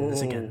 So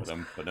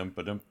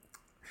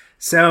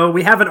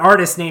we have an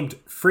artist named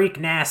Freak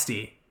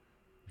Nasty.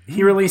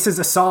 He releases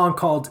a song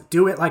called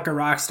Do It Like a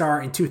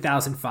Rockstar in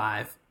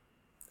 2005.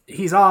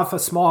 He's off a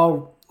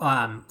small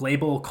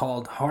label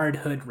called Hard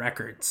Hood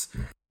Records.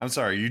 I'm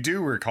sorry, you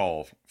do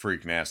recall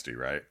Freak Nasty,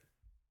 right?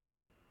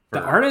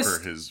 The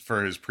artist?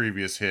 For his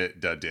previous hit,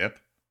 Da Dip?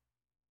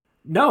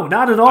 No,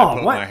 not at all. I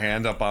put my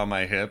hand up on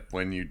my hip.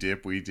 When you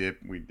dip, we dip,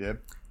 we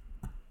dip.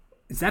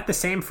 Is that the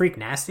same Freak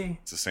Nasty?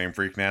 It's the same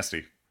Freak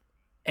Nasty.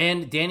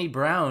 And Danny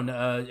Brown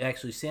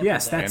actually sampled that.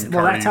 Yes, that's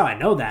how I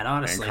know that,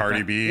 honestly.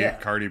 And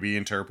Cardi B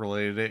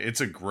interpolated it. It's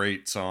a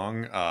great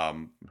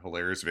song.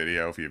 Hilarious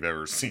video if you've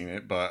ever seen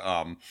it. But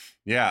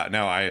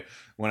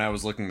when I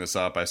was looking this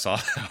up, I saw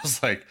I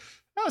was like,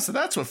 oh, so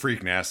that's what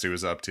Freak Nasty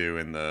was up to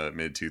in the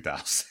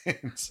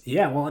mid-2000s.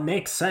 Yeah, well, it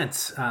makes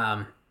sense.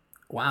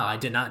 Wow, I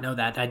did not know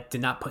that. I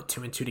did not put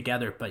two and two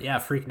together. But yeah,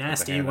 Freak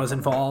Nasty was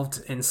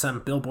involved in some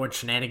Billboard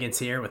shenanigans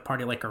here with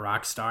Party Like a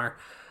Rockstar.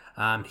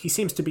 He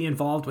seems to be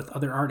involved with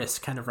other artists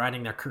kind of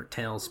riding their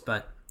coattails,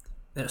 but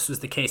this was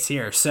the case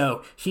here.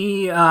 So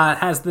he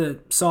has the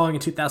song in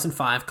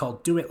 2005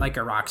 called "Do It Like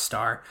a Rock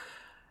Star."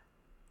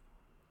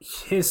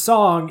 His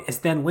song is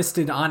then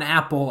listed on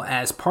Apple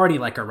as "Party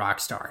Like a Rock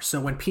Star." So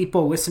when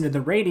people listen to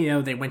the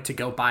radio, they went to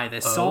go buy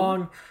this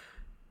song.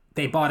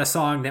 They bought a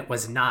song that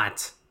was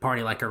not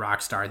 "Party Like a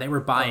Rock Star." They were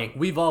buying.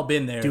 We've all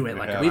been there. Do It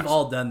Like a We've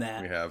all done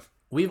that. We have.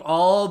 We've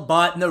all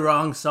bought the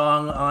wrong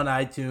song on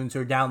iTunes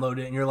or downloaded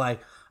it, and you're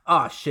like,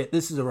 oh shit,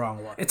 this is the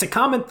wrong one. It's a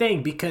common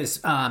thing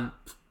because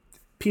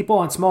people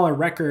on smaller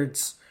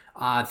records,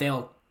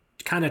 they'll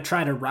kind of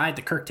try to ride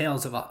the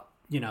coattails of a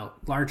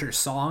larger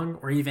song,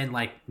 or even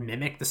like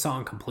mimic the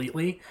song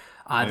completely.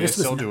 They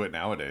still do it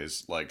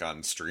nowadays. Like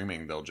on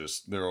streaming,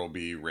 there will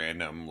be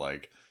random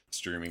like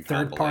streaming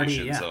third party,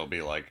 compilations. They'll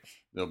be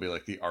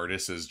like the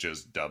artist is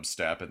just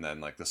dubstep, and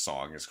then like the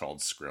song is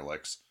called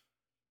Skrillex.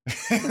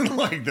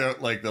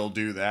 they'll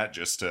do that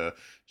just to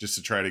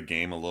try to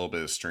game a little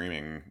bit of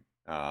streaming.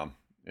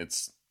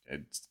 It's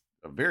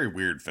a very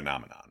weird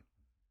phenomenon.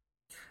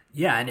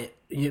 Yeah, and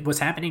it was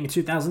happening in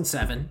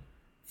 2007.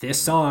 This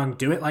song,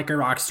 "Do It Like a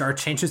Rock Star,"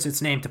 changes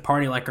its name to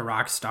 "Party Like a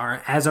Rock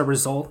Star." As a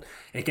result,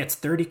 it gets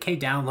 30K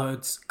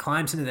downloads,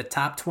 climbs into the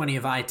top 20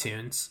 of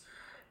iTunes,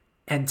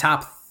 and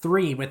top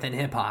 3 within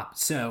hip hop.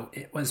 So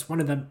it was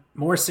one of the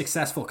more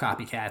successful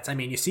copycats. I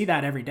mean, you see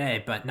that every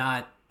day, but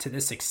not to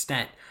this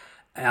extent.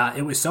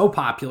 It was so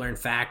popular, in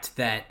fact,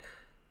 that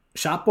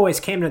Shop Boys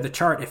came to the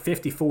chart at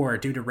 54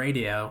 due to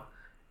radio.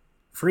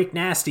 Freak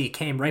Nasty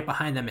came right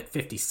behind them at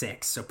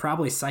 56, so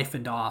probably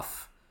siphoned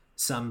off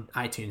some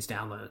iTunes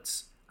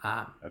downloads.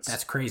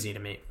 That's crazy to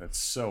me. That's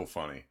so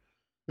funny.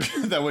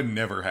 That would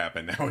never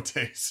happen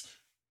nowadays.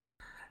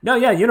 No,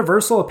 yeah,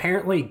 Universal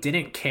apparently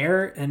didn't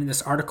care, and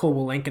this article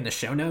will link in the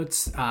show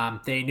notes.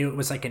 They knew it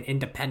was like an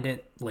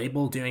independent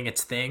label doing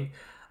its thing.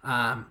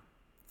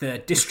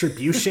 The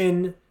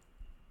distribution...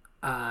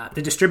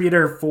 the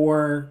distributor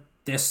for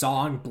this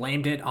song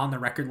blamed it on the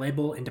record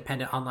label,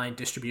 Independent Online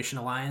Distribution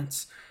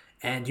Alliance.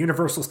 And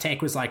Universal's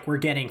take was like, we're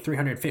getting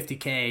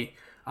 350K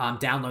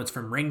downloads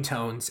from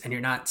ringtones, and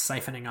you're not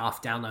siphoning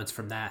off downloads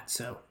from that.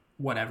 So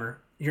whatever.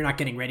 You're not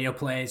getting radio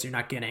plays. You're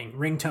not getting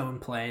ringtone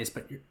plays,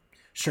 but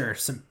sure,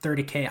 some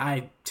 30K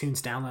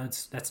iTunes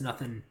downloads. That's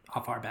nothing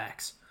off our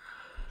backs.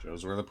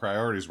 Shows where the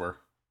priorities were.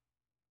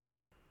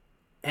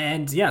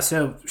 And yeah,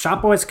 so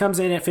Shop Boys comes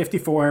in at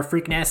 54,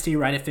 Freak Nasty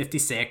right at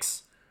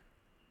 56.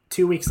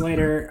 2 weeks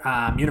later,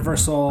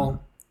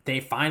 Universal, they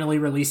finally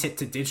release it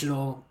to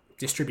digital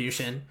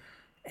distribution,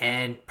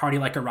 and Party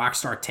Like a Rock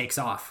Star takes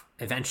off.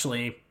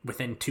 Eventually,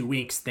 within 2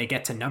 weeks, they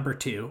get to number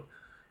 2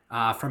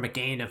 from a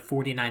gain of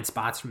 49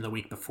 spots from the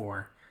week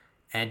before.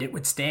 And it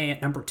would stay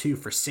at number 2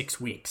 for 6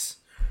 weeks.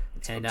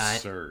 It's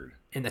absurd.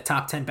 In the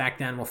top 10 back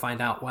then, we'll find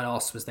out what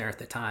else was there at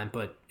the time,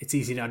 but it's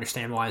easy to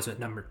understand why it's at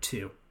number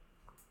 2.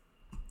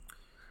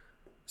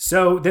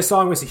 So this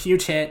song was a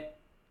huge hit.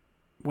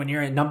 When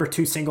you're a number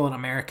 2 single in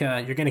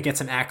America, you're going to get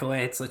some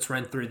accolades. Let's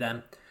run through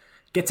them.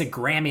 Gets a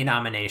Grammy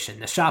nomination.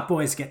 The Shop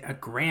Boys get a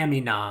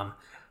Grammy nom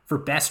for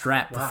Best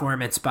Rap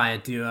Performance by a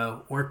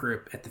Duo or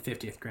Group at the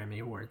 50th Grammy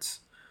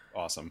Awards.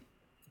 Awesome.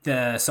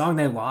 The song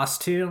they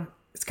lost to,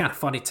 it's kind of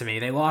funny to me.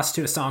 They lost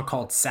to a song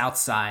called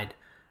Southside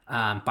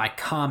by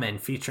Common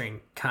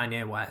featuring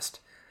Kanye West.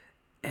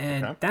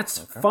 And that's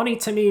funny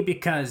to me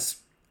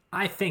because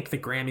I think the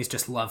Grammys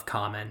just love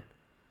Common.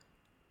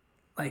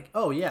 Like,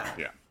 oh yeah,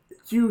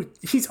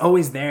 he's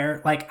always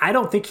there. Like, I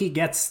don't think he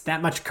gets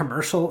that much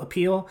commercial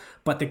appeal,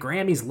 but the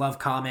Grammys love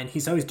Common.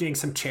 He's always doing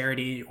some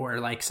charity or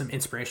like some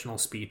inspirational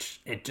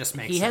speech. It just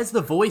makes sense. Has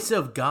the voice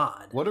of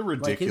God. What a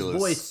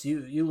ridiculous like his voice.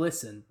 You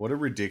listen. What a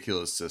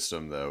ridiculous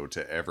system though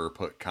to ever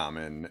put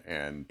Common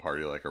and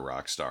Party Like a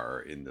Rock Star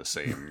in the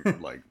same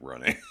like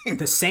running.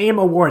 The same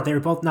award. They were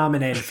both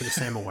nominated for the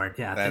same award.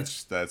 Yeah,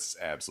 that's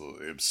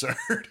absolutely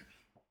absurd.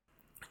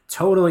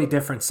 Totally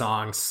different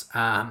songs.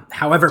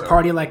 However,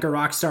 Party Like a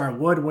Rock Star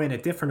would win a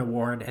different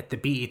award at the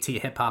BET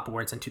Hip Hop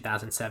Awards in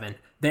 2007.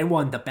 They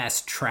won the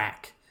best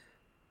track.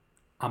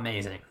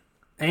 Amazing.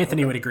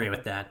 Anthony would agree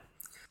with that.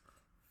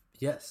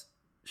 Yes.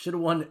 Should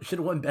have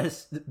won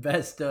best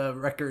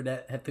record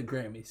at the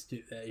Grammys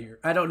too that year.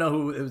 I don't know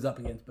who it was up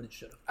against, but it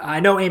should have. I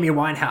know Amy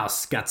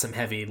Winehouse got some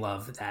heavy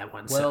love that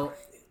one. Well,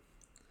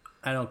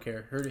 I don't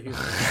care. Heard it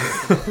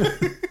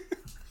here.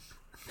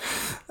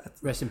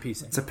 Rest in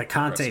peace. It's a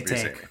picante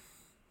take.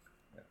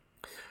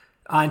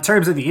 In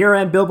terms of the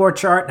year-end Billboard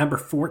chart, number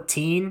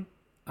 14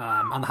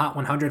 on the Hot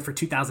 100 for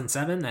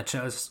 2007. That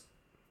shows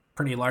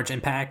pretty large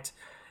impact.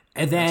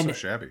 And then, not so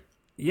shabby.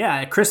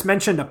 Yeah, Chris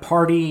mentioned a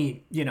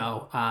party,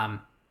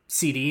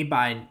 CD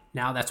by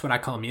now. That's what I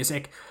call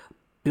music.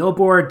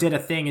 Billboard did a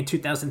thing in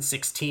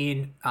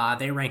 2016.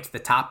 They ranked the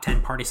top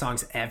 10 party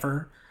songs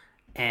ever,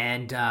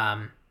 and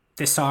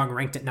this song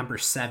ranked at number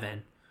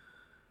 7.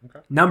 Okay.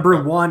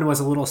 Number 1 was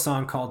a little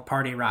song called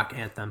Party Rock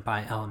Anthem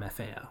by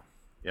LMFAO.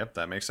 Yep,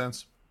 that makes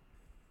sense.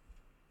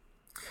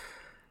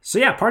 So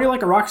yeah, Party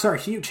Like a Rockstar,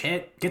 huge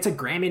hit. Gets a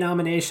Grammy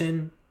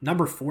nomination.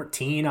 Number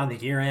 14 on the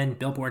year-end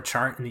Billboard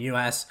chart in the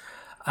U.S.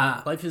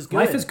 Life is good.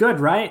 Life is good,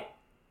 right?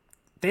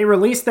 They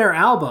released their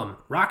album,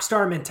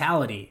 Rockstar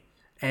Mentality,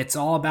 It's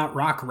all about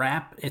rock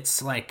rap.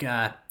 It's like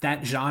that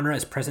genre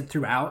is present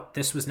throughout.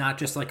 This was not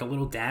just like a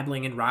little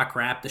dabbling in rock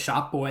rap. The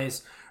Shop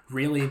Boys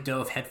really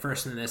dove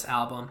headfirst into this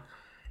album.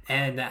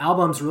 And the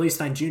album's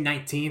released on June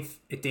 19th.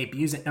 It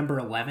debuts at number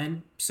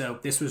 11. So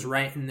this was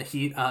right in the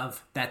heat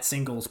of that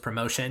singles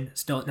promotion,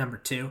 still at number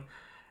 2.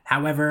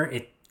 However,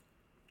 it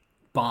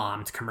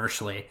bombed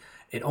commercially.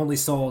 It only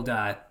sold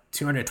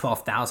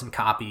 212,000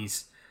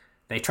 copies.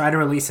 They try to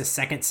release a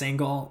second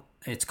single.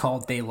 It's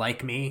called They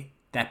Like Me.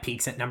 That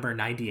peaks at number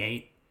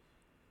 98.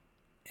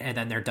 And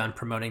then they're done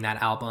promoting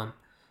that album.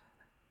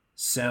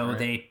 So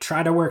They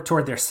try to work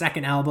toward their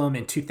second album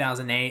in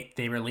 2008.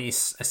 They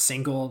release a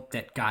single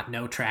that got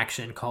no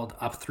traction called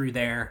Up Through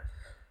There.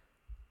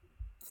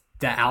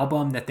 The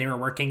album that they were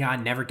working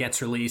on never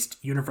gets released.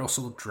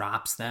 Universal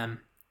drops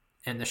them.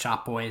 And the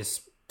Shop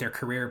Boys, their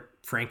career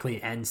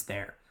frankly ends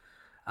there.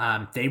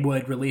 They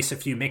would release a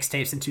few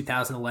mixtapes in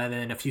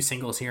 2011, a few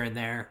singles here and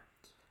there.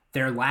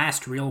 Their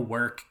last real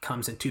work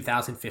comes in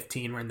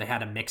 2015 when they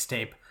had a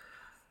mixtape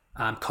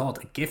called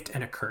A Gift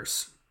and a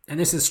Curse. And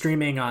this is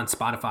streaming on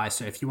Spotify,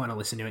 so if you want to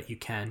listen to it, you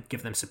can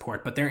give them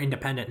support. But they're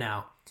independent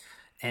now.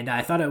 And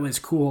I thought it was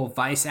cool.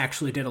 Vice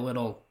actually did a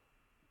little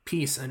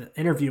piece, an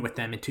interview with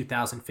them in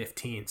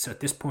 2015. So at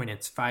this point,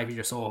 it's 5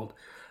 years old.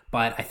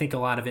 But I think a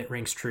lot of it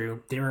rings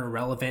true. They were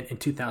irrelevant in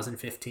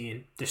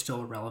 2015. They're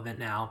still relevant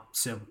now.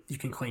 So you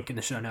can link in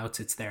the show notes.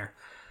 It's there.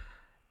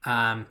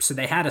 So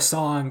they had a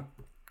song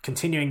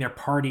continuing their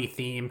party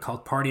theme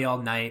called Party All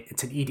Night.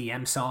 It's an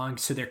EDM song.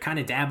 So they're kind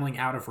of dabbling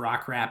out of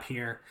rock rap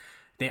here.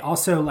 They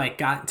also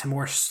got into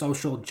more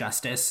social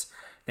justice.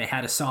 They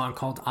had a song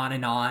called On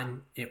and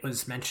On. It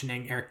was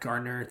mentioning Eric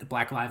Gardner, the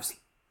Black Lives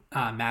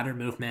Matter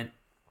movement,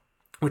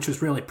 which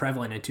was really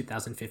prevalent in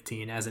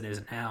 2015 as it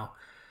is now.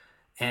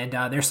 And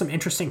there's some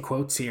interesting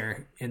quotes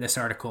here in this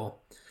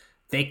article.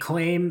 They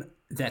claim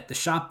that the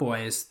Shop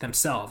Boys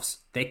themselves,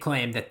 they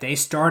claim that they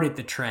started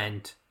the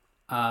trend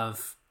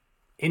of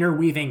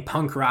interweaving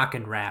punk rock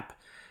and rap.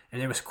 And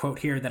there was a quote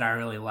here that I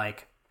really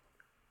like.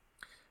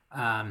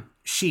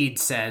 Sheed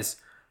says,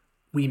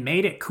 "We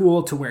made it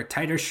cool to wear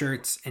tighter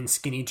shirts and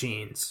skinny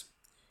jeans,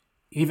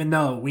 even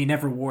though we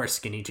never wore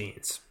skinny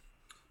jeans."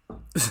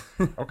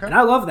 Okay. And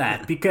I love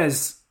that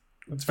because,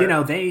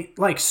 they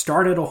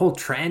started a whole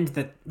trend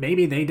that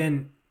maybe they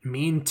didn't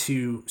mean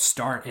to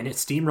start, and it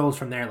steamrolled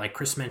from there. Like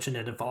Chris mentioned,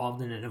 it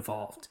evolved and it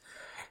evolved.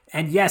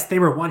 And yes, they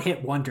were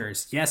one-hit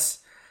wonders. Yes,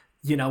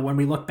 when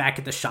we look back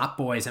at the Shop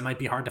Boys, it might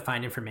be hard to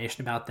find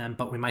information about them,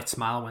 but we might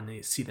smile when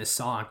they see this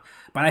song.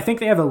 But I think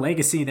they have a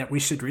legacy that we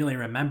should really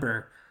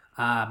remember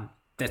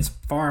that's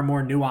far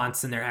more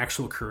nuanced than their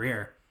actual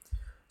career.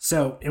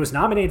 So it was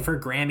nominated for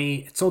a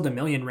Grammy. It sold 1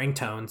 million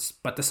ringtones,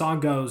 but the song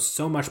goes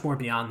so much more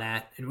beyond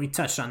that, and we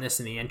touched on this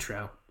in the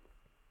intro.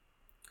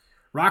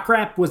 Rock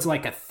rap was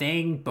like a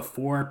thing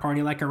before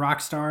Party Like a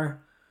Rockstar.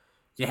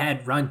 You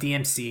had Run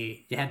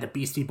DMC, you had the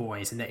Beastie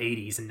Boys in the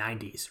 80s and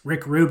 90s.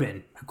 Rick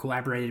Rubin, who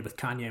collaborated with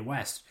Kanye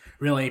West,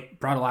 really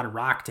brought a lot of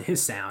rock to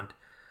his sound.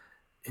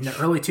 In the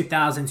early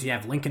 2000s, you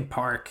have Linkin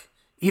Park,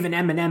 even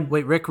Eminem.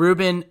 Wait, Rick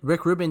Rubin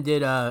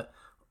did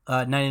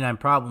 99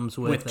 Problems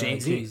with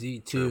Jay-Z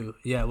too.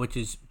 Yeah, which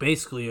is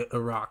basically a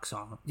rock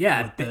song.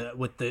 Yeah.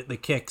 With the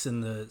kicks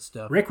and the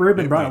stuff. Rick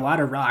Rubin brought a lot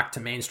of rock to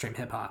mainstream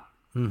hip-hop.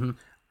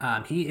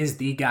 Mm-hmm. He is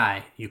the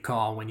guy you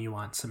call when you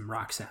want some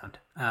rock sound.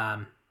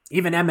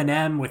 Even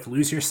Eminem with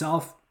Lose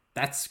Yourself,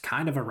 that's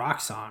kind of a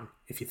rock song,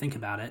 if you think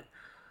about it.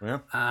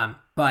 Yeah.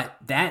 But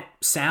that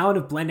sound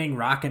of blending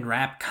rock and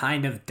rap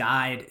kind of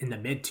died in the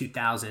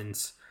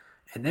mid-2000s.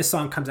 And this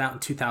song comes out in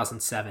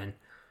 2007.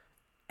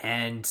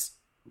 And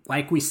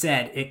like we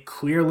said, it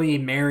clearly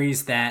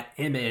marries that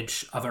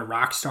image of a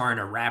rock star and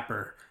a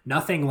rapper.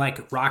 Nothing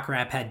like rock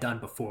rap had done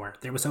before.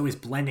 There was always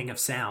blending of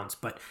sounds,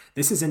 but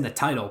this is in the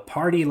title,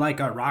 Party Like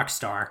a Rock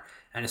Star,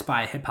 and it's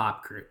by a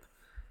hip-hop group.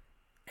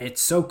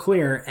 It's so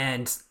clear,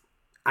 and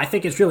I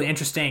think it's really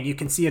interesting. You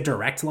can see a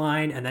direct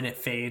line, and then it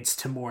fades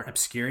to more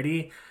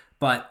obscurity,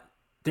 but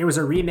there was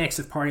a remix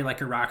of Party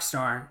Like a Rock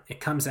Star. It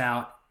comes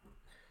out.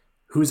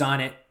 Who's on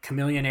it?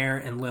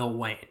 Chamillionaire and Lil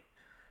Wayne.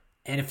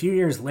 And a few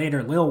years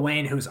later, Lil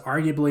Wayne, who's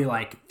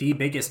arguably the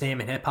biggest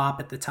name in hip-hop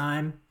at the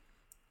time,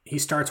 he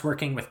starts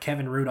working with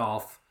Kevin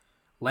Rudolph,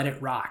 Let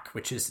It Rock,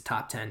 which is the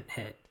top 10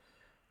 hit.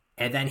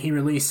 And then he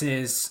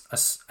releases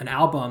an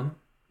album,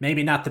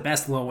 maybe not the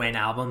best Lil Wayne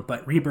album,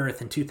 but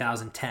Rebirth in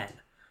 2010.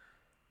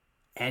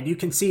 And you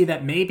can see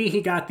that maybe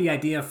he got the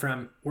idea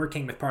from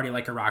working with Party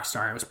Like a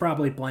Rockstar. It was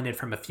probably blended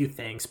from a few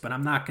things, but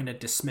I'm not going to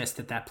dismiss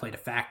that played a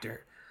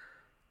factor.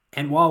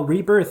 And while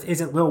Rebirth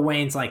isn't Lil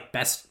Wayne's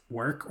best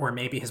work, or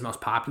maybe his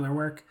most popular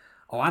work,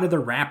 a lot of the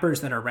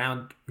rappers that are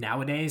around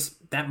nowadays,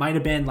 that might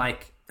have been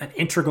an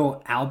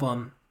integral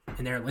album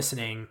in their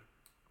listening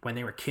when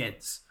they were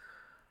kids.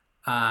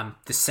 The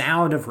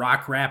sound of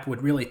rock rap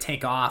would really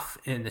take off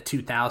in the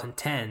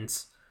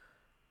 2010s,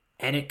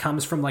 and it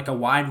comes from a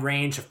wide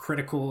range of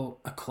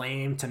critical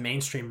acclaim to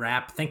mainstream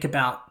rap. Think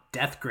about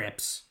Death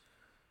Grips.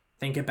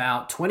 Think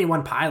about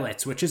 21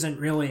 Pilots, which isn't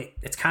really,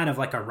 it's kind of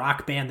like a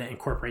rock band that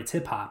incorporates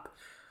hip hop.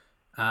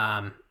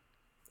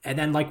 And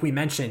then, like we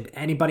mentioned,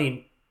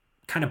 anybody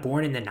kind of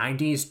born in the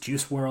 90s,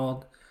 Juice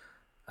WRLD,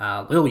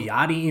 Lil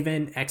Yachty,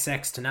 even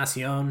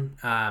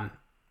XXXTentacion,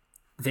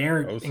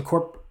 they're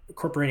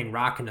incorporating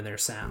rock into their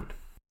sound.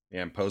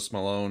 Yeah, and Post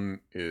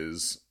Malone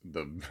is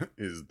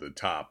the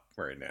top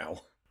right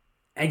now.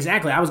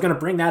 Exactly. I was going to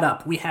bring that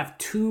up. We have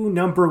 2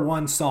 number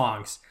 1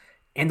 songs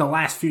in the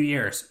last few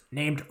years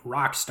named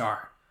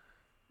Rockstar,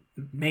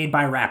 made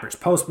by rappers.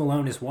 Post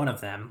Malone is one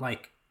of them.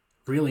 Like,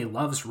 really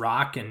loves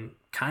rock and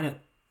kind of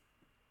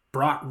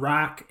brought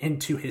rock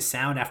into his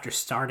sound after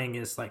starting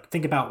his, like,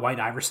 think about White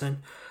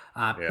Iverson.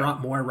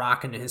 Brought more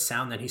rock into his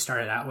sound than he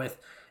started out with.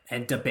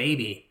 And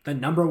DaBaby, the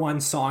number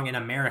 1 song in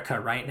America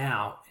right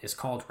now, is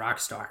called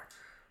Rockstar.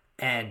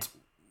 And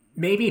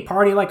maybe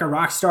Party Like a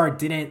Rockstar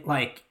didn't,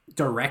 like,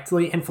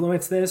 directly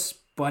influence this,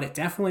 but it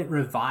definitely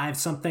revived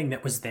something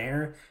that was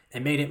there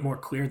and made it more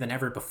clear than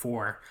ever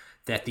before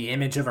that the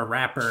image of a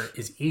rapper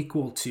is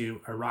equal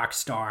to a rock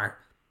star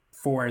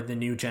for the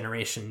new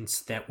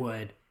generations that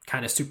would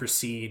kind of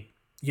supersede,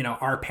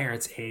 our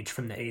parents' age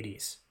from the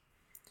 80s.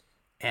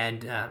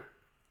 And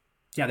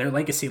their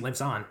legacy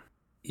lives on.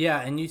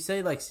 Yeah, and you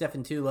say, like,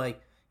 Stefan, too, like,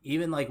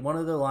 even, like, one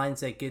of the lines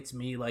that gets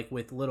me, like,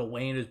 with Lil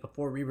Wayne is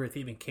before Rebirth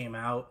even came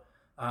out.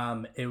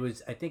 It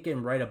was, I think,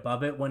 in right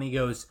above it when he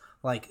goes,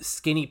 like,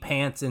 skinny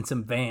pants and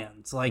some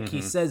Vans. Like,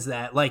 he says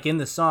that, like, in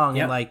the song.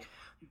 Yep. And, like,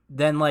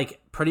 then, like,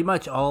 pretty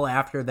much all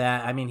after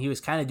that, I mean, he was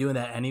kind of doing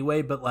that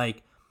anyway, but,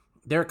 like,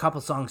 there are a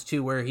couple songs,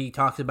 too, where he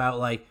talks about,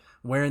 like,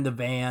 wearing the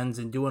Vans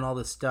and doing all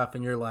this stuff,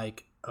 and you're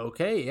like,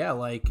 okay, yeah,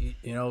 like,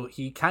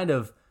 he kind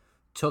of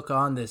took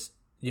on this,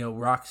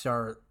 rock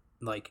star,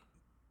 like,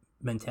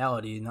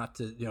 mentality, not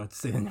to,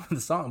 say the name of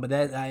the song, but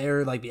that,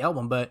 or, like, the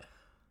album, but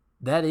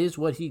that is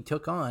what he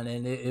took on,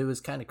 and it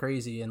was kind of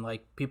crazy, and,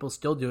 like, people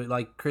still do it.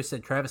 Like Chris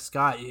said, Travis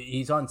Scott,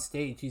 he's on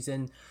stage, he's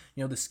in,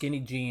 the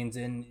skinny jeans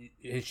and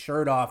his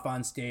shirt off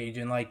on stage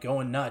and, like,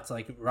 going nuts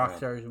like rock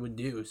stars would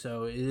do.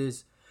 So it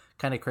is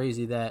kind of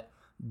crazy that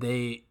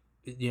they,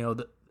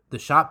 the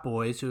Shop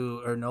Boys,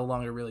 who are no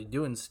longer really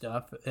doing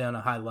stuff on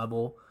a high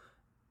level,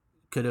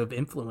 could have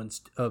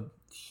influenced a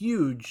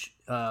huge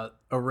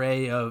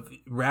array of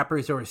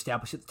rappers that were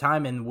established at the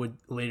time and would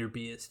later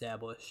be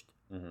established.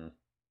 Mm-hmm.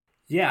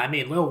 Yeah, I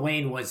mean, Lil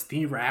Wayne was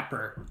the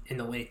rapper in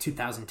the late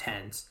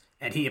 2010s,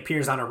 and he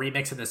appears on a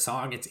remix of the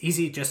song. It's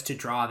easy just to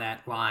draw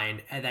that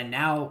line. And then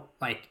now,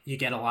 like, you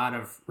get a lot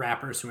of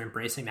rappers who are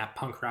embracing that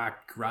punk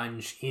rock,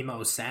 grunge,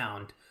 emo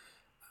sound.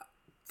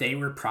 They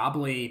were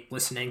probably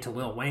listening to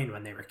Lil Wayne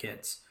when they were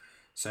kids.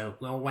 So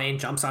Lil Wayne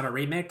jumps on a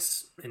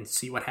remix and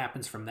see what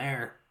happens from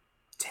there.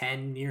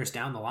 10 years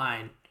down the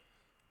line,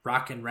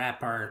 rock and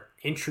rap are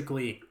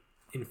intricately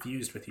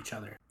infused with each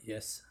other.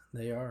 Yes,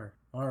 they are.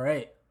 All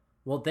right.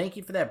 Well, thank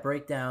you for that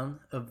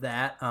breakdown of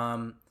that.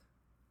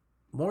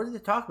 More to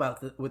talk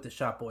about with the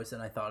Shop Boys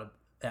than I thought of,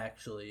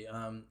 actually,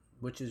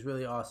 which is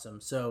really awesome.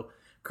 So,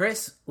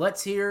 Chris,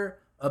 let's hear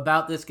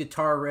about this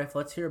guitar riff.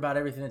 Let's hear about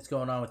everything that's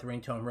going on with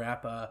Ringtone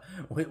Rap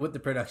with the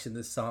production of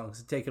this song.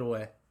 So take it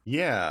away.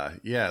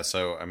 Yeah.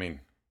 So, I mean,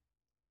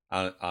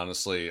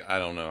 honestly, I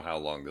don't know how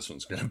long this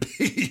one's going to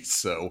be.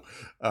 So,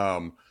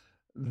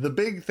 the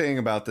big thing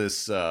about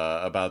this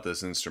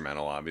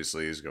instrumental,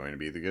 obviously, is going to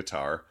be the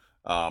guitar.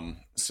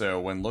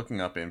 So when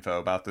looking up info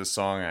about this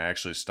song, I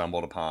actually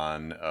stumbled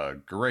upon a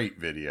great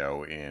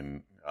video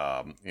in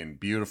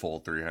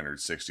beautiful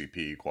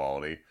 360p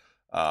quality.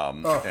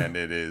 And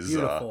it is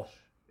beautiful.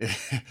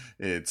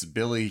 It's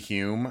Billy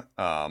Hume,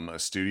 a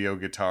studio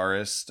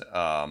guitarist,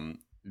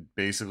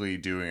 basically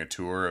doing a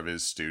tour of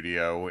his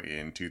studio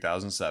in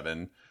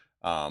 2007,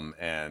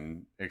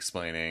 and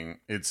explaining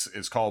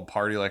it's called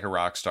Party Like a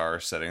Rockstar,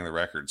 Setting the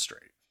Record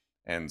Straight.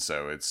 And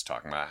so it's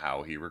talking about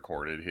how he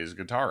recorded his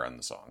guitar on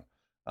the song,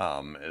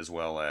 as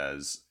well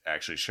as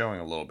actually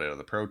showing a little bit of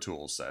the Pro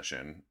Tools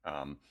session.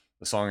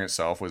 The song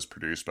itself was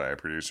produced by a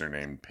producer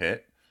named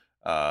Pitt,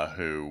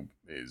 who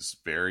is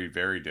very,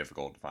 very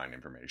difficult to find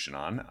information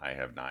on. I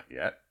have not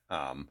yet.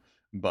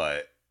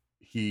 But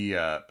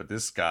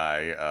this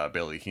guy,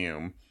 Billy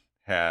Hume,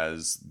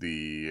 has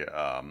the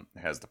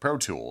Pro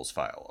Tools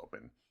file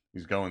open.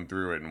 He's going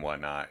through it and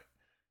whatnot.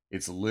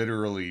 It's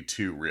literally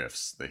 2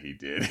 riffs that he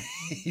did.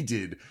 he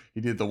did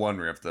the one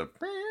riff, the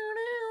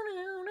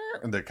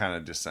kind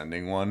of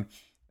descending one,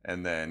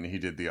 and then he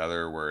did the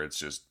other where it's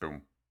just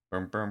boom,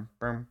 boom, boom,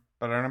 boom,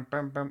 boom,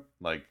 boom, boom,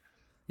 like,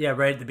 yeah,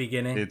 right at the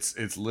beginning.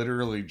 It's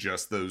literally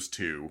just those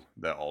 2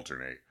 that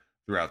alternate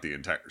throughout the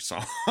entire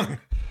song,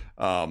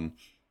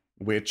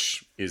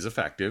 which is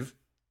effective.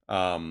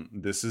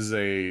 This is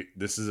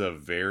a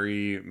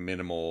very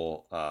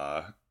minimal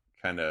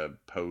kind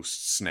of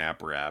post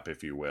snap rap,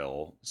 if you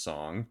will,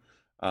 song.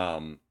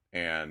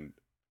 And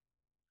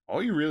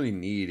all you really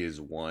need is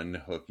one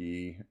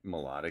hooky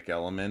melodic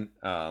element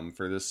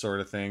for this sort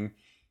of thing.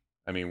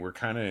 I mean, we're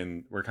kind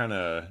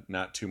of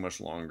not too much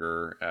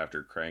longer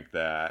after Crank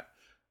That.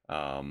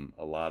 A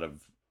lot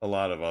of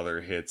other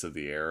hits of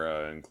the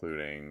era,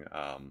 including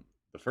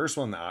the first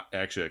one that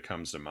actually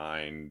comes to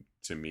mind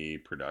to me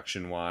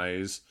production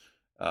wise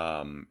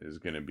is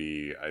going to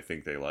be I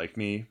Think They Like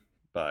Me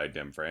by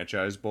Dem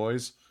Franchise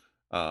Boys.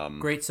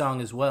 Great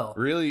song as well.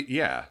 Really,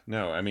 yeah.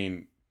 No, I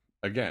mean,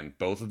 again,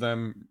 both of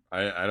them,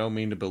 I don't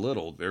mean to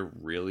belittle. They're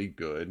really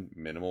good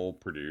minimal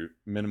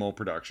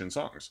production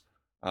songs.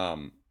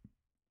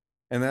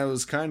 And that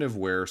was kind of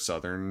where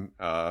Southern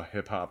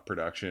hip hop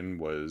production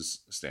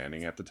was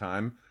standing at the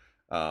time.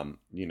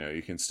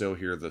 You can still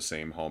hear the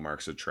same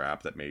hallmarks of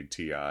trap that made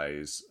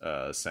T.I.'s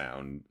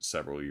sound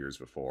several years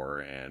before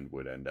and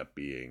would end up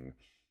being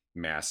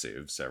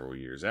massive several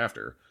years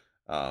after.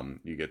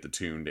 You get the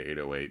tuned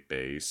 808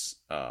 bass.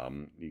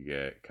 You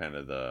get kind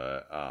of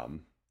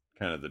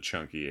the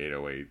chunky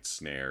 808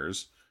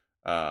 snares.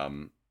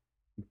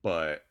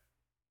 But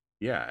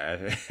yeah,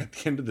 at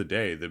the end of the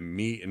day, the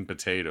meat and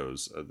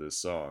potatoes of this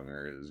song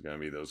is going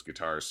to be those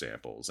guitar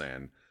samples,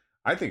 and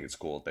I think it's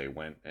cool that they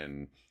went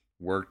and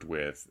worked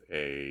with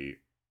a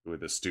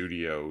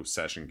studio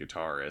session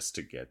guitarist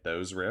to get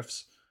those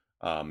riffs.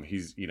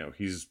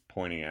 He's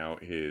pointing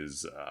out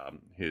his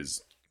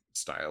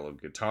style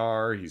of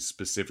guitar. He's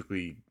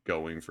specifically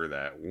going for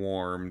that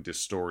warm,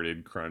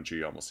 distorted,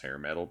 crunchy, almost hair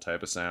metal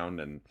type of sound,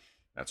 and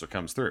that's what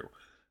comes through.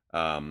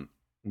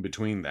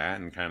 Between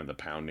that and kind of the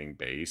pounding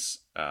bass,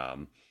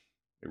 it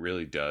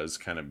really does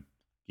kind of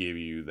give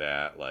you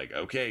that, like,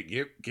 okay,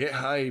 get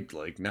hyped,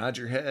 like nod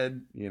your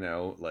head,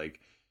 like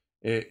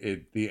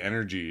the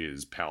energy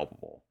is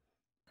palpable.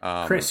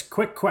 Chris,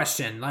 quick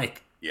question.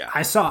 Like, yeah,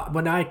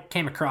 when I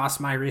came across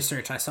my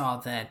research, I saw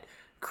that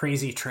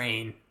Crazy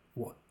Train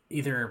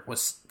either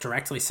was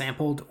directly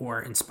sampled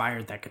or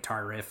inspired that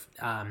guitar riff.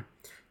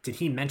 Did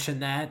he mention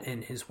that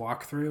in his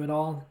walkthrough at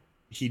all?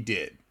 He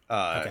did.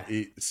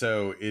 Okay.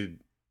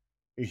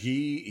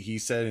 He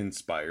said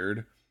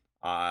inspired.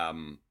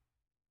 I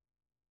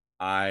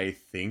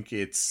think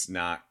it's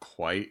not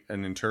quite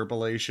an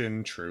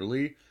interpolation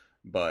truly,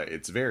 but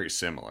it's very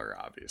similar,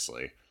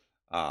 obviously.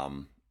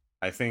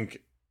 I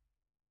think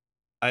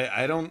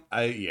I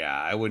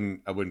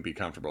wouldn't be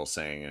comfortable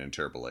saying an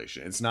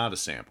interpolation. It's not a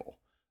sample.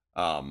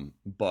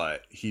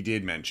 But he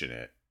did mention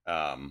it.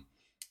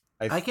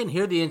 I can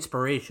hear the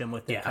inspiration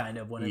with it, kind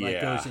of, when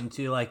it goes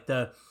into like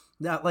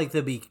not like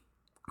the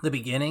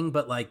beginning,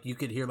 but like you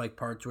could hear like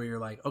parts where you're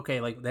like,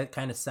 okay, like that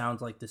kind of sounds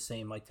like the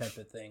same like type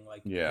of thing.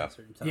 Like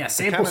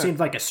sample seemed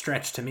like a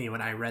stretch to me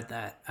when I read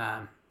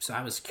that. So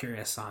I was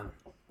curious on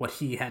what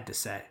he had to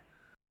say.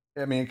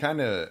 I mean, it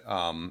kind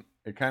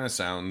of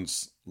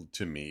sounds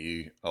to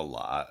me a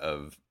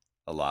lot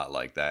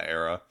like that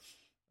era.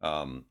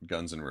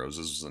 Guns N'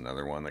 Roses was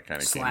another one that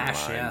kind of came to mind.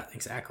 Yeah,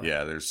 exactly.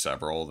 Yeah, there's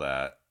several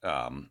that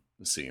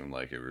seem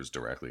like it was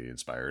directly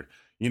inspired.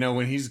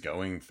 When he's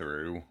going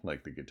through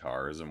like the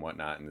guitars and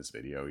whatnot in this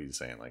video, he's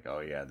saying like,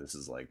 oh yeah, this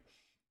is like,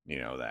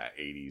 that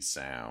 80s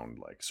sound,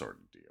 like, sort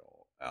of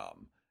deal.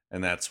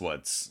 And that's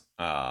what's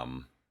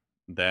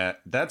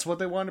that's what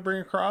they wanted to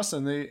bring across,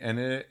 and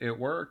it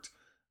worked.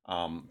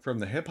 From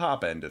the hip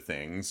hop end of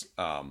things,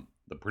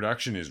 the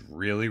production is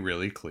really,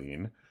 really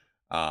clean.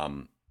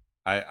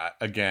 I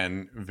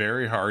again,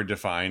 very hard to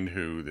find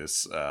who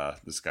this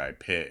guy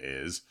Pitt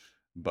is,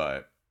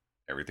 but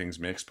everything's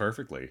mixed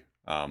perfectly.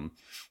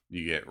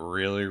 You get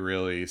really,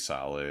 really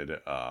solid,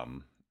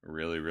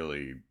 really,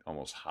 really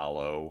almost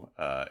hollow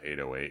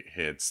 808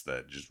 hits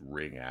that just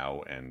ring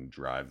out and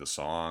drive the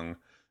song.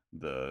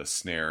 The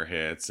snare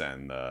hits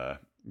and the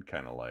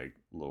kind of like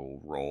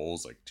little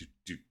rolls, like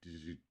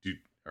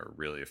are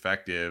really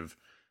effective.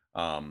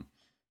 One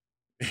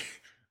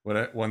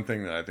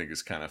thing that I think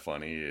is kind of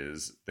funny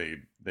is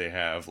they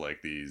have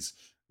like these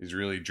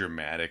really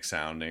dramatic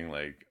sounding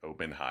like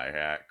open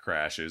hi-hat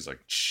crashes,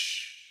 like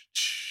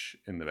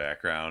in the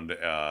background,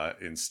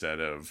 instead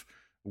of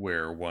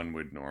where one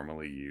would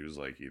normally use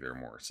like either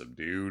more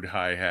subdued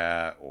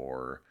hi-hat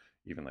or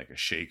even like a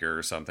shaker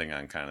or something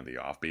on kind of the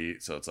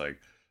offbeat. So it's like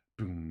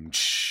boom,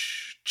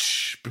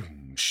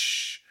 boom,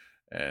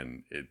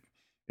 and it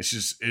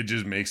just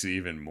makes it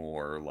even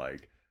more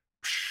like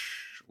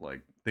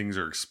things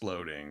are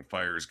exploding,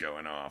 fire's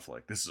going off,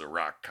 like this is a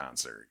rock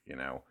concert.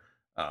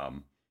 I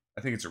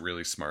think it's a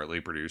really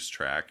smartly produced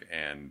track,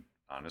 and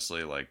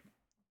honestly, like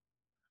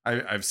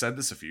I've said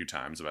this a few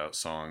times about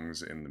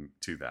songs in the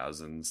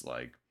 2000s,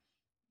 like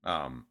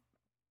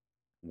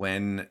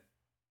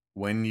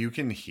when you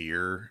can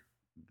hear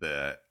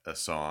that a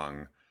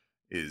song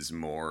is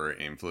more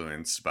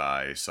influenced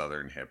by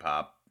Southern hip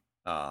hop,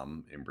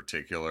 in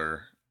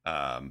particular,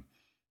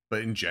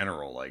 but in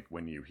general, like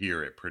when you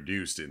hear it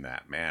produced in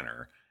that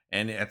manner,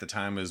 and at the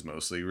time it was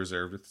mostly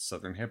reserved with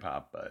Southern hip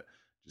hop, but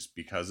just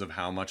because of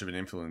how much of an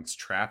influence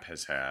trap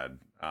has had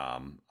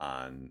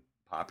on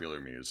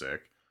popular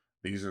music,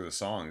 these are the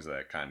songs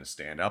that kind of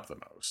stand up the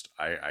most.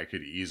 I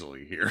could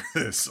easily hear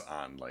this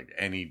on like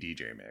any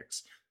DJ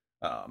mix,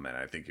 and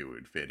I think it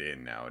would fit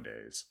in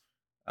nowadays.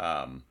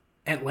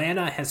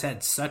 Atlanta has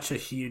had such a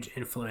huge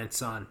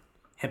influence on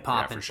hip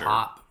hop and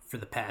pop for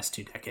the past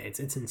 2 decades.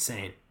 It's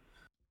insane.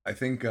 I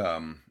think,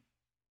 Atlanta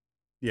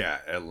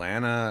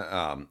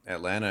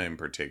in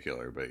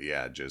particular, but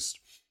yeah, just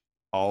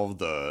all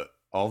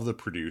of the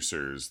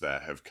producers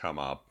that have come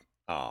up,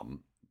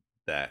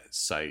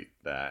 cite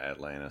that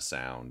Atlanta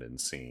sound and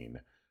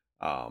scene.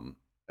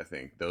 I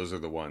think those are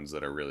the ones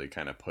that are really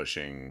kind of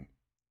pushing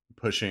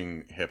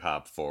hip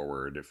hop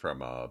forward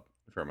from a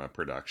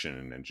production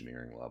and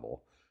engineering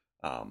level.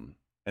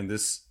 And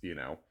this,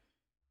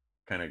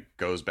 kind of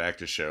goes back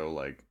to show,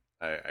 like,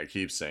 I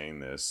keep saying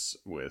this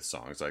with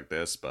songs like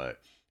this, but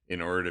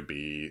in order to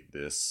be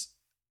this,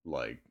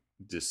 like,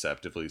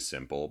 deceptively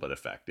simple but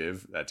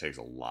effective, that takes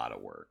a lot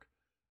of work.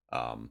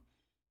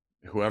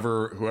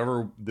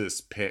 Whoever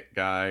this Pitt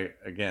guy,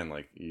 again,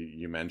 like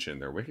you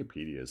mentioned, their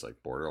Wikipedia is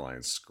like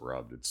borderline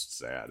scrubbed. It's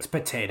sad. It's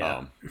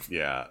potato.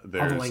 Yeah,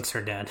 all the links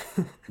are dead.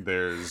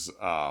 there's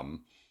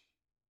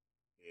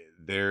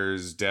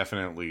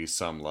definitely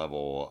some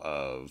level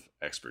of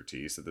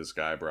expertise that this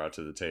guy brought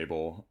to the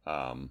table.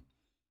 I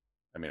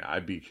mean,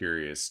 I'd be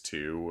curious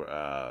too.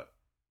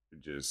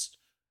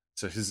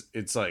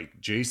 It's like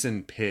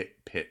Jason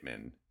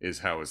Pittman is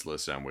how it's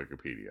listed on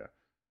Wikipedia.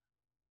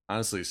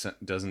 Honestly,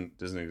 doesn't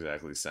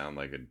exactly sound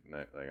like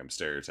I'm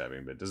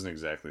stereotyping, but it doesn't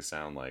exactly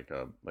sound like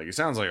it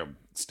sounds like a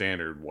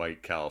standard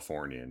white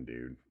Californian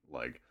dude.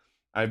 Like,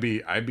 I'd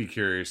be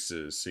curious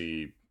to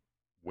see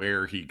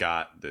where he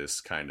got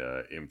this kind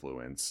of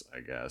influence,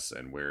 I guess,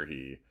 and where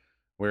he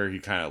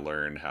kind of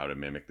learned how to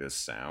mimic this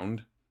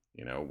sound.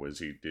 Was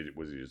he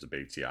just a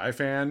big T.I.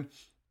 fan,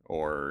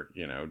 or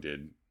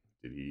did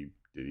he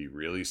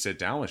really sit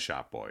down with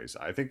Shop Boys?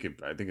 I think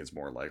it's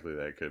more likely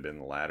that it could have been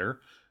the latter.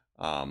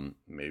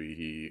 Maybe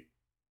he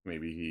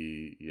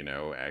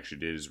actually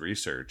did his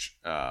research.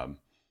 The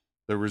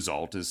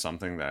result is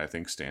something that I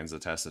think stands the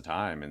test of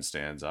time and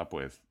stands up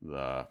with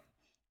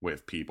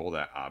people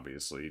that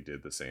obviously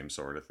did the same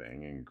sort of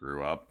thing and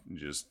grew up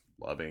just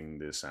loving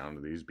the sound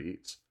of these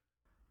beats.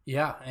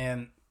 Yeah,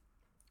 and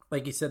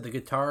like you said, the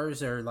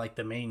guitars are like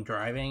the main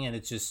driving, and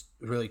it's just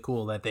really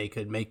cool that they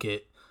could make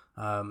it.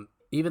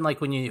 Even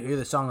like when you hear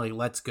the song like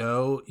 "Let's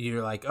Go,"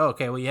 you're like, oh,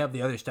 okay, well, you have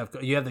the other stuff.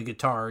 You have the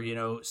guitar,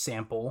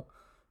 sample.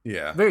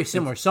 Yeah, very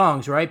similar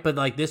songs, right? But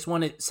like this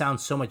one, it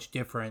sounds so much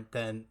different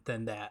than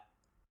that.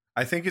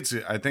 I think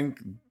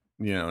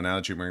now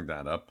that you bring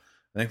that up,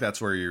 I think that's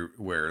where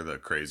the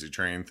Crazy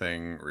Train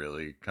thing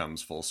really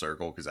comes full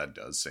circle, because that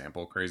does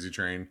sample Crazy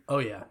Train. Oh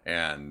yeah,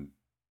 and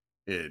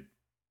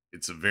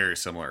it's a very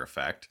similar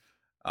effect.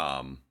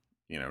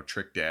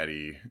 Trick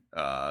Daddy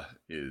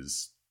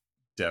is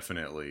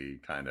definitely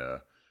kind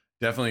of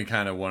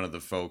one of the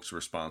folks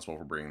responsible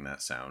for bringing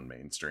that sound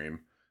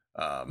mainstream,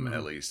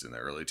 at least in the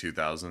early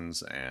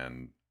 2000s.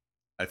 And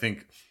I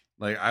think,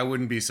 like, I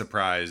wouldn't be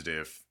surprised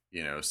if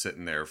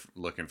sitting there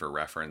looking for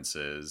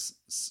references,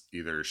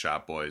 either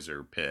Shop Boys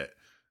or Pitt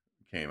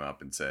came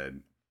up and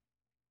said,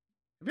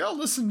 have y'all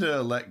listened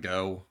to Let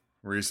Go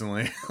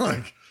recently?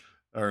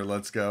 Or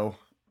Let's Go.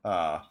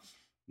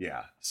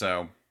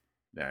 So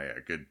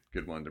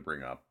good one to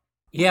bring up.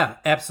 Yeah,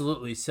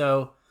 absolutely.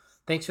 So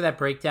thanks for that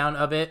breakdown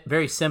of it.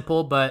 Very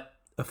simple but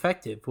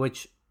effective,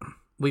 which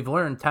we've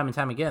learned time and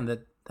time again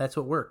that's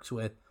what works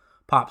with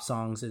pop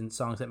songs and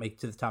songs that make it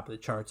to the top of the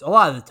charts a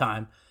lot of the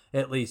time,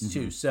 at least,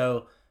 too.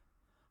 So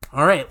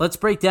all right, let's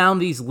break down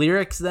these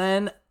lyrics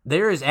then.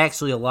 There is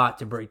actually a lot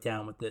to break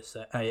down with this,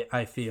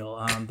 I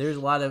feel. There's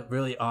a lot of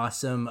really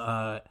awesome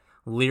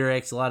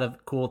lyrics, a lot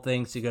of cool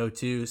things to go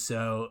to.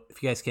 So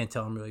if you guys can't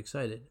tell, I'm really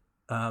excited.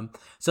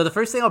 So the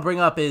first thing I'll bring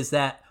up is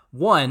that,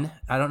 one,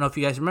 I don't know if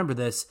you guys remember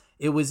this,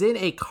 it was in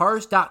a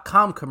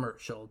Cars.com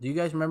commercial. Do you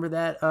guys remember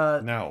that?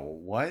 No,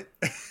 what?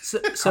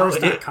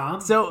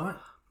 Cars.com?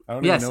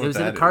 Yes, it was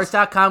in a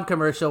Cars.com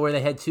commercial where they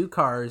had two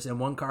cars, and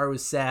one car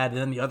was sad, and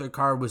then the other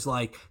car was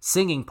like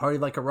singing "Party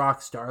Like a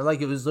Rock Star."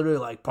 Like, it was literally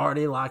like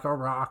 "Party like a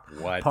rock,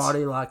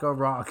 party like a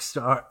rock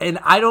star." And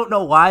I don't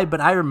know why, but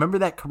I remember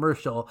that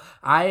commercial.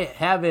 I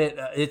have it;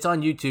 it's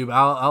on YouTube.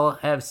 I'll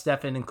have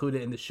Stefan include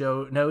it in the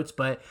show notes.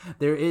 But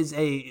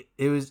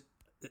it was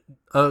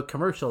a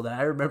commercial that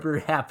I remember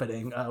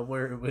happening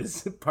where it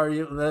was the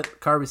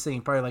car was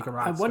singing "Party Like a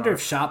Rock Star." I wonder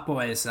if Shop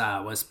Boys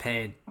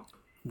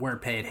were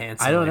paid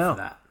handsomely for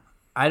that.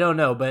 I don't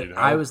know, but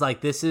I was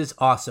like, this is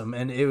awesome.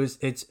 And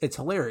it's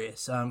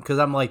hilarious. Cause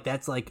I'm like,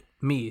 that's like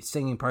me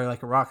singing "Party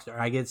Like a Rock Star."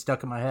 I get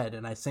stuck in my head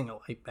and I sing it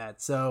like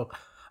that. So,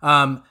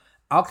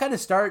 I'll kind of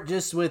start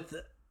just with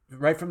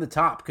right from the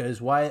top, cause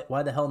why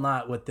the hell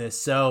not with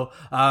this? So,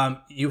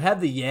 you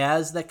have the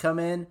Yaz that come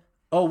in.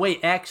 Oh wait,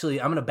 actually,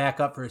 I'm going to back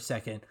up for a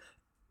second.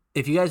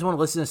 If you guys want to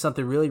listen to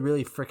something really,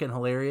 really freaking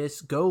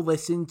hilarious, go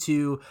listen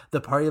to the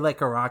 "Party Like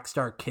a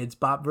Rockstar" Kids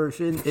Bop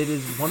version. It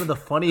is one of the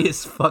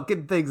funniest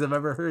fucking things I've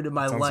ever heard in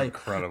my life.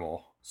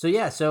 Incredible.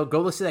 So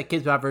go listen to that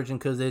Kids Bop version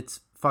because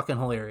it's fucking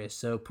hilarious.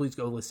 So please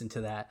go listen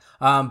to that.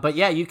 But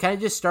yeah, you kind of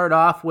just start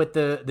off with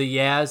the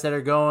Yaz that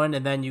are going,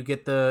 and then you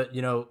get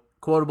the,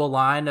 quotable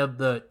line of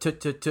the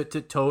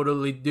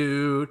totally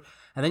dude,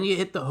 and then you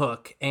hit the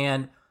hook.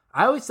 And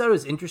I always thought it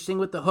was interesting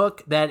with the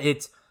hook that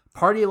it's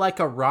 "Party like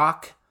a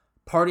rock,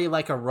 party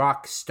like a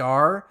rock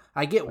star."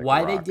 I get like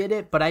why they did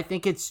it, but I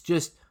think it's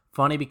just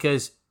funny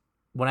because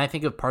when I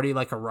think of "party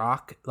like a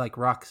rock," like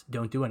rocks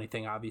don't do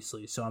anything,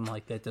 obviously. So I'm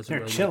like, that doesn't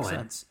really make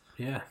sense.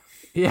 Yeah.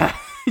 Yeah,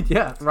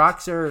 yeah.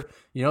 Rocks are,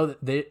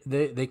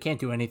 they can't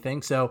do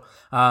anything. So,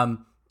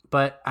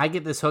 but I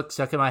get this hook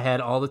stuck in my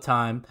head all the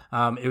time.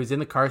 It was in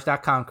the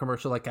Cars.com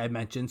commercial, like I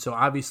mentioned. So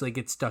obviously it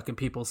gets stuck in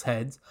people's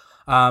heads.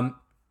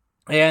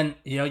 And,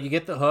 you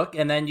get the hook,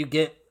 and then you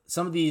get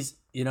some of these,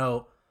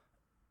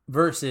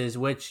 verses,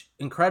 which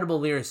incredible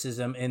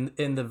lyricism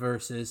in the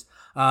verses.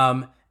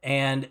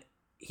 And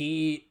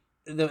in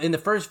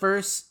the first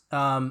verse,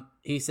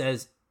 he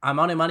says, I'm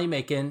on a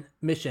money-making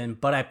mission,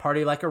 but I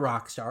party like a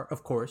rock star,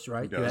 of course,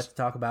 right? You have to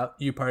talk about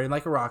you partying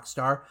like a rock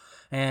star.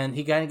 And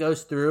he kind of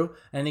goes through,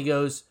 and he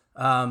goes,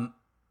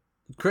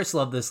 Chris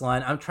loved this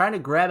line, I'm trying to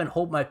grab and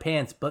hold my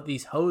pants, but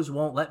these hoes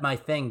won't let my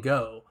thing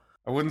go.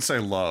 I wouldn't say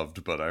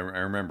loved, but I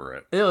remember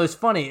it. It was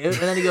funny. And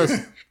then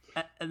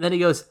he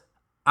goes,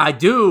 I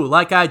do,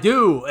 like I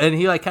do. And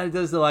he like kind of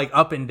does the like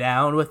up and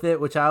down with it,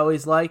 which I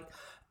always liked.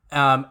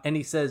 And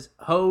he says,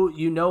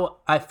 ho,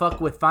 I fuck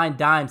with fine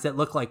dimes that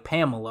look like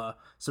Pamela.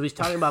 So he's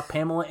talking about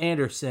Pamela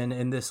Anderson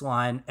in this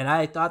line. And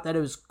I thought that it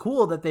was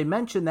cool that they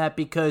mentioned that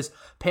because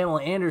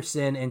Pamela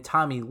Anderson and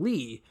Tommy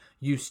Lee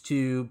used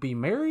to be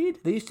married.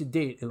 They used to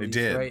date at least,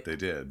 right? They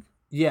did.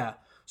 Yeah.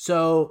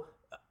 So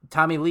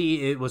Tommy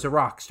Lee, it was a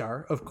rock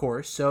star, of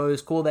course. So it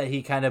was cool that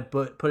he kind of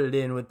put it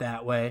in with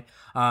that way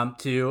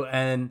too.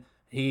 And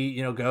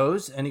he,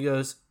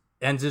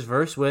 ends his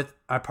verse with,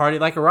 I party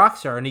like a rock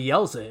star, and he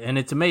yells it, and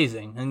it's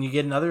amazing. And you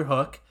get another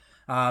hook,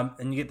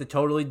 and you get the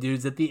Totally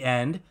Dudes at the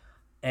end.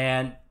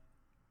 And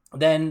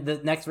then the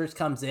next verse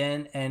comes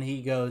in, and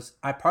he goes,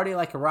 I party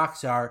like a rock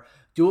star,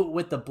 do it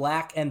with the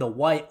black and the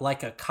white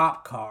like a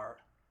cop car.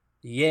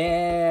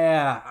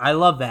 Yeah, I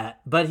love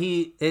that. But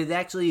it's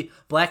actually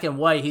black and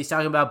white. He's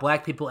talking about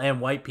black people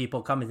and white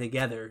people coming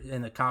together,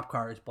 and the cop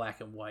car is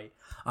black and white.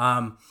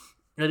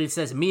 And he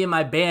says, me and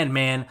my band,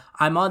 man,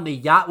 I'm on the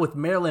yacht with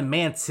Marilyn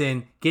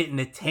Manson, getting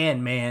a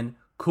tan, man.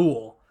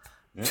 Cool.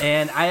 Yeah.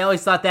 And I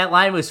always thought that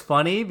line was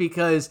funny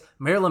because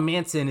Marilyn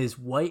Manson is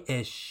white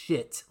as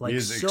shit. Like, he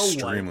is so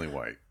extremely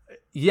white.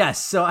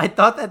 Yes, so I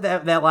thought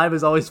that line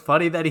was always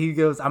funny that he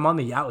goes, I'm on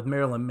the yacht with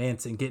Marilyn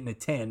Manson getting a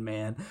tan,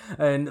 man.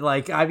 And,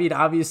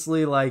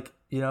 obviously,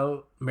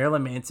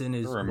 Marilyn Manson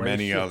is... There are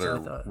many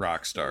other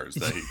rock stars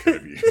that he could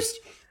have used.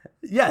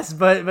 Yes,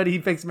 but he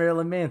picks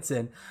Marilyn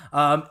Manson.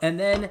 And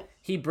then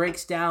he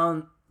breaks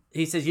down,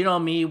 he says,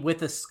 me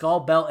with a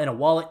skull belt and a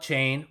wallet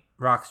chain,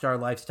 rock star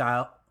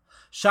lifestyle.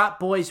 Shot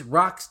boys,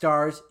 rock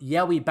stars,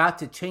 yeah, we about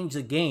to change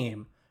the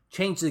game.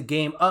 Change the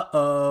game,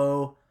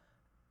 uh-oh.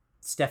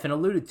 Stefan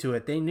alluded to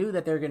it. They knew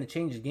that they were going to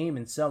change the game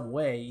in some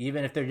way,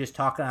 even if they're just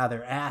talking out of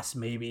their ass,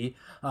 maybe,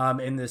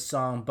 in this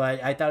song.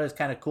 But I thought it was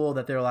kind of cool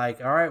that they're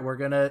like, all right, we're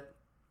going to,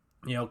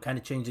 kind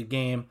of change the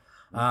game.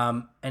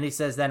 And he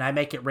says, then I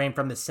make it rain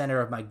from the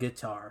center of my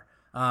guitar.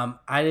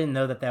 I didn't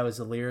know that was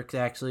the lyrics,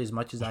 actually, as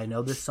much as I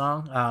know this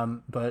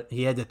song. But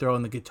he had to throw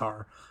in the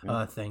guitar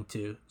thing,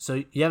 too.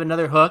 So you have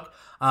another hook.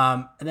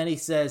 And then he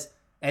says,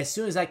 as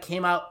soon as I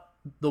came out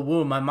the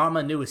womb, my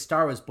mama knew a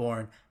star was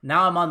born.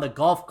 Now I'm on the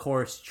golf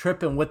course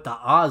tripping with the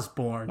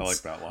Osbournes. I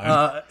like that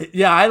line.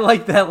 Yeah, I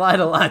like that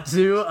line a lot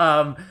too.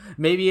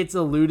 Maybe it's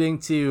alluding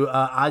to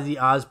Ozzy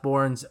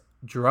Osbourne's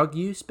drug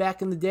use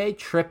back in the day,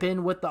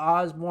 tripping with the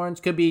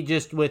Osbournes. Could be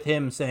just with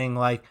him saying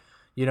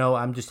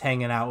I'm just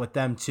hanging out with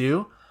them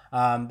too.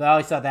 But I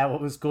always thought that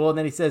was cool. And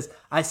then he says,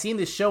 I seen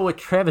the show with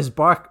Travis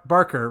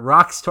Barker,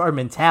 Rockstar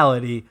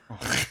Mentality.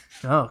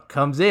 Oh,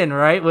 comes in,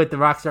 right, with the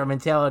Rockstar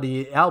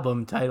Mentality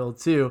album title,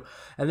 too.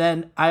 And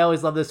then I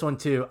always love this one,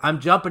 too. I'm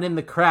jumping in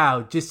the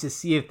crowd just to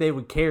see if they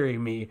would carry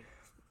me.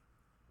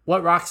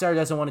 What rockstar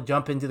doesn't want to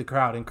jump into the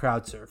crowd and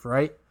crowd surf,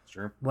 right?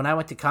 Sure. When I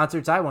went to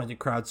concerts, I wanted to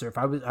crowd surf.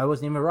 I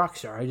wasn't even a rock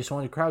star. I just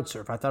wanted to crowd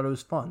surf. I thought it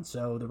was fun.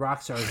 So the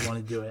rock stars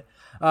want to do it.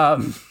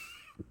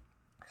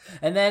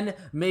 And then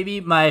maybe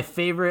my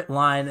favorite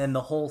line in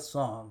the whole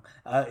song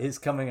is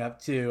coming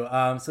up, too.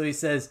 So he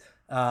says...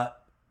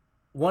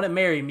 want to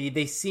marry me,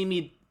 they see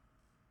me,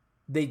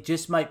 they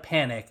just might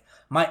panic.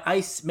 My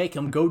ice make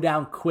them go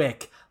down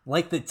quick,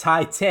 like the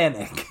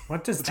Titanic.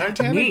 What does that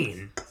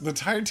mean? The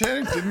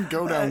Titanic didn't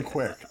go down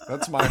quick.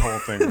 That's my whole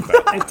thing with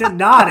that. It did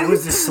not. It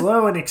was a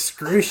slow and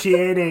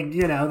excruciating,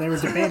 they were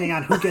debating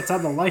on who gets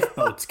on the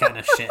lifeboats kind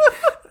of shit.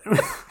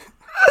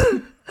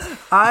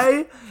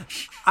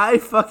 I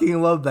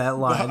fucking love that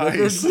line.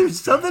 There's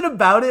something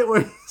about it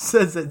where he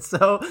says it.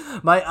 So,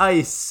 my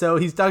ice. So,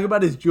 he's talking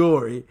about his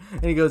jewelry.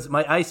 And he goes,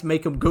 my ice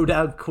make him go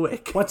down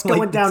quick. What's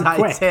going down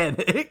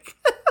Titanic. Quick?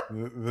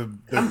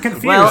 I'm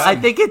confused. Well, I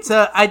think it's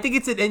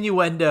an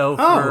innuendo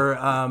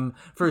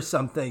for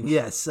something.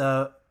 Yes.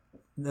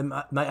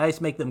 My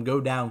ice make them go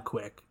down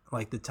quick,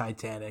 like the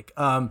Titanic.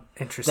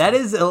 Interesting. That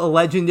is a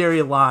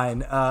legendary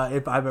line,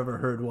 if I've ever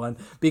heard one.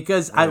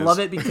 Because I love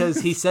it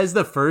because he says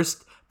the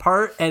first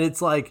part and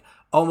it's like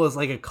almost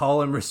like a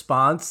call and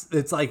response.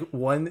 It's like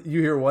you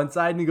hear one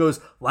side and he goes,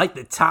 like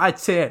the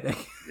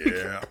Titanic.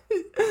 Yeah.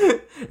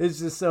 It's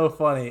just so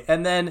funny.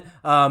 And then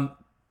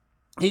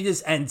he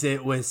just ends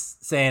it with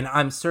saying,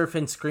 I'm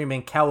surfing,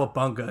 screaming,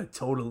 cowabunga,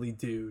 totally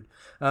dude.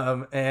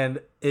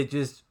 And it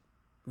just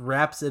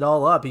wraps it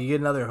all up. You get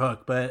another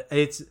hook, but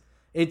it's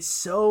It's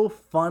so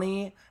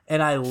funny,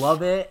 and I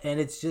love it. And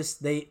it's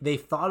just they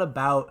thought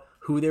about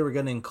who they were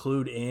going to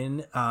include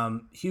in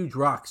huge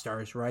rock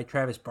stars, right?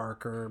 Travis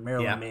Barker,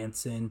 Marilyn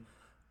Manson,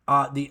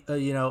 the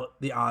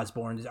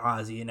Osbournes,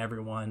 Ozzy, and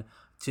everyone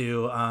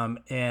too.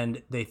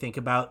 And they think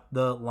about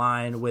the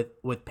line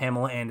with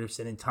Pamela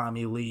Anderson and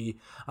Tommy Lee,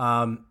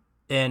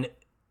 and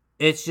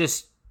it's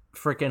just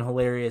freaking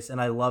hilarious, and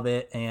I love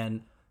it.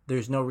 And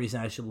there's no reason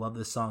I should love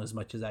this song as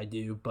much as I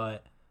do,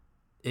 but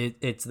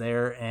it's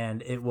there,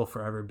 and it will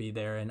forever be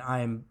there. And I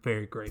am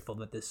very grateful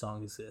that this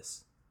song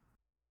exists.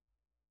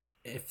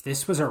 If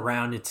this was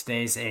around in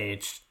today's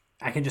age,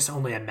 I can just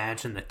only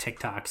imagine the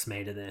TikToks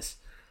made of this.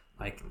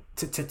 Like,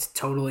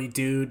 totally,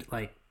 dude.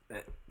 Like,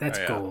 that's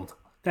gold.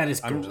 That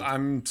is gold.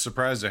 I'm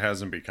surprised it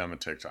hasn't become a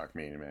TikTok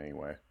meme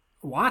anyway.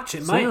 Watch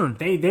it. Soon.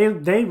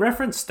 They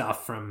reference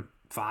stuff from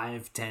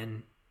 5,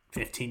 10,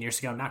 15 years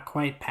ago. Not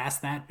quite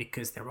past that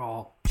because they're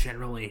all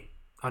generally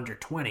under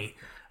 20.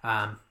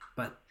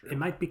 But it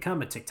might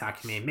become a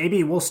TikTok meme.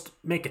 Maybe we'll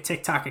make a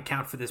TikTok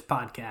account for this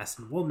podcast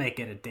and we'll make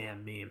it a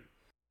damn meme.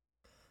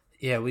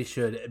 Yeah, we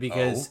should,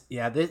 because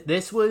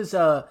this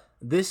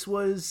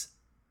was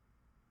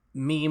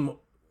meme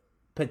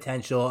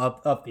potential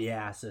up the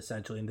ass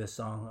essentially in this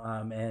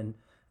song. And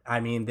I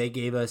mean, they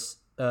gave us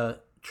a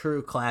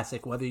true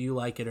classic, whether you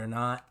like it or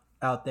not.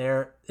 Out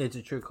there, it's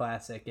a true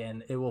classic,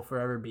 and it will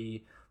forever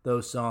be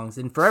those songs,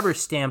 and forever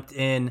stamped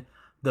in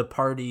the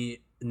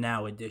Party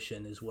Now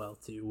edition as well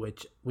too,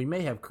 which we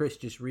may have Chris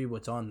just read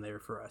what's on there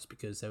for us,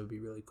 because that would be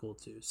really cool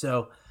too.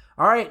 So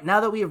all right, now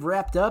that we have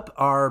wrapped up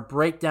our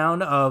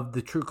breakdown of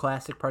the true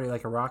classic Party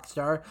Like a Rock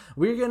Star,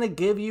 we're going to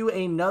give you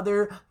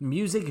another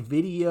music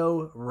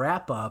video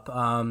wrap up.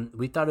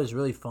 We thought it was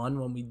really fun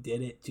when we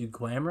did it to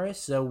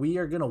Glamorous, so we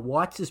are going to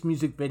watch this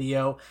music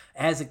video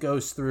as it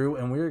goes through,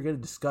 and we're going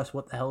to discuss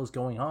what the hell is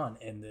going on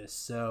in this.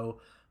 So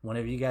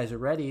whenever you guys are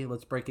ready,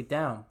 let's break it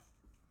down.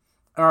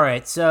 All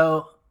right,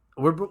 so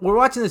we're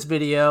watching this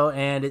video,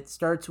 and it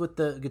starts with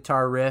the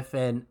guitar riff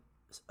and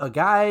a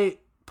guy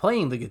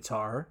playing the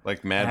guitar,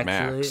 like Mad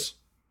Max.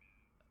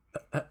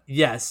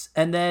 Yes,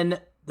 and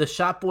then the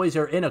Shop Boys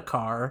are in a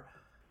car.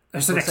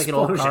 There's looks like an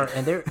old car,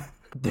 and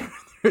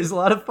there's a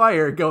lot of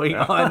fire going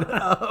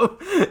on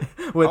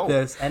with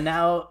this. And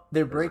now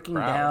they're breaking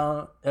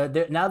down.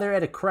 Now they're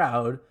at a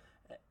crowd,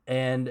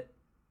 and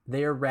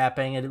they are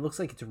rapping, and it looks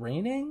like it's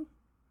raining.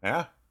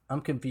 Yeah,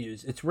 I'm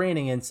confused. It's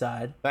raining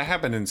inside. That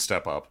happened in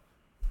Step Up.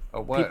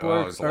 Oh, what? People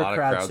there's a lot of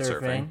crowd crowd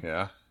surfing.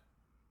 Yeah,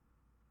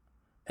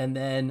 and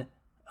then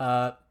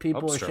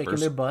people are shaking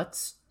their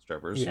butts.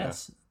 Strippers,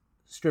 yes.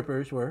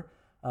 Strippers were.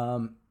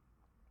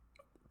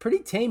 Pretty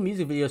tame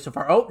music video so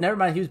far. Oh, never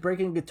mind. He was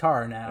breaking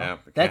guitar now. Yeah,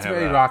 that's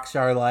very rock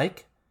star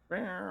like.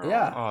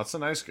 Yeah. Oh, it's a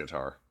nice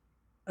guitar.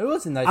 It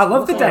was a nice. I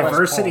love the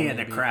diversity in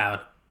the crowd.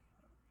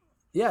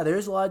 Yeah,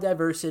 there's a lot of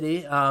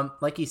diversity.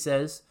 Like he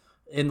says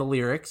in the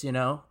lyrics,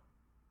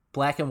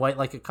 black and white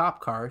like a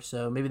cop car.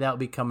 So maybe that'll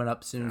be coming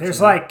up soon.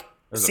 There's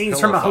scenes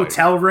from a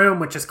hotel room,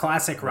 which is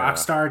classic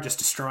Rockstar, just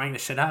destroying the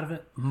shit out of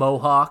it.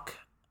 Mohawk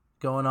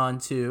going on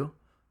too.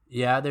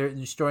 Yeah, they're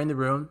destroying the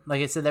room.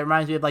 Like I said, that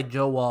reminds me of like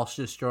Joe Walsh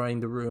destroying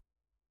the room.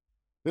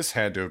 This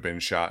had to have been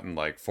shot in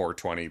like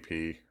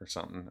 420p or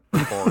something.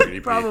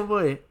 480p.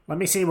 Probably. Let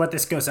me see what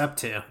this goes up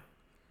to.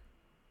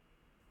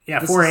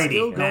 Yeah,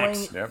 480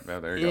 max. Yep,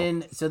 there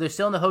you go. So they're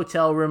still in the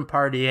hotel room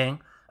partying.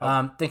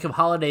 Think of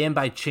Holiday Inn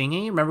by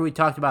Chingy. Remember we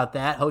talked about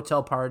that?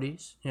 Hotel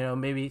parties.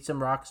 Maybe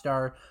some rock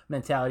star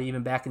mentality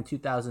even back in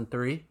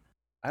 2003.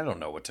 I don't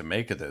know what to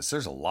make of this.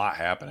 There's a lot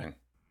happening.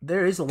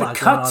 There is a lot going on.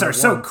 The cuts are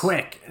so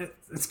quick.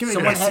 It's giving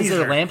someone has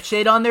their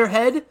lampshade on their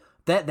head.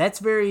 That's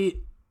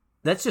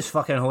just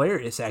fucking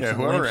hilarious, actually. Yeah,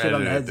 whoever lampshade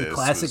on the edited head's this a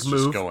classic was move.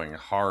 Just going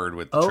hard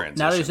with the transitions.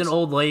 Now there's an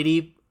old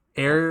lady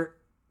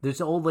There's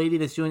an old lady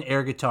that's doing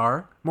air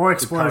guitar. More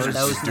explosions.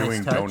 That was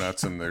doing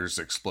donuts, and there's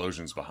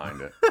explosions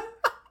behind it.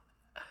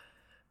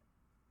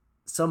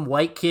 Some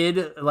white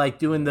kid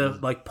doing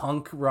the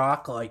punk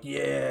rock,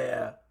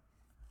 yeah.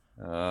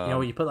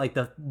 When you put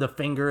the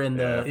finger in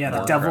the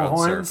the devil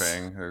horns.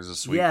 Surfing. There's a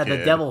sweet kid.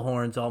 The devil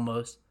horns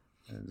almost.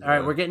 All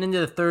right, we're getting into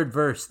the third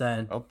verse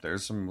then. Oh,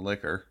 there's some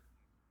liquor.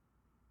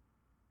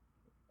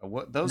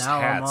 What those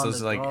hats?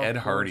 Those are Ed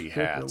Hardy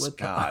hats.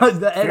 God,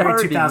 the Ed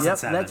Hardy. Yep,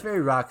 that's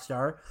very rock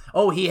star.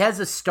 Oh, he has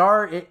a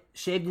star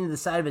shaved into the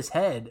side of his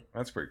head.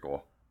 That's pretty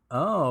cool.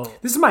 Oh,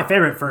 this is my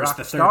favorite verse. Rock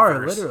the third star,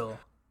 verse. literal.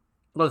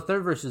 Well, the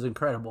third verse is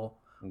incredible.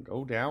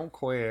 Go down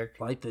quick,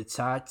 like the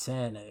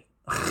Titanic.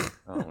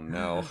 Oh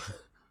no.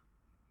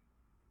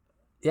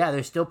 Yeah,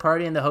 they're still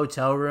partying in the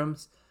hotel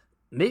rooms.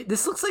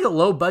 This looks like a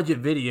low budget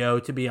video,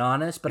 to be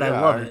honest, but I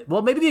love it.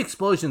 Well, maybe the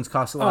explosions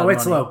cost a lot of money. Oh,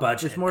 it's low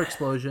budget. There's more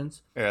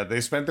explosions. Yeah, they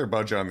spent their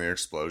budget on the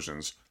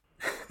explosions.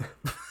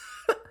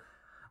 A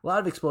lot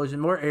of explosion.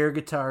 More air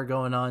guitar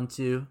going on,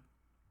 too.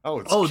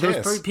 Oh,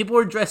 Kiss. Those people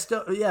were dressed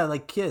up. Yeah,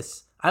 like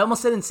Kiss. I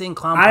almost said Insane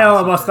Clown. I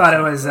almost thought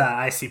it was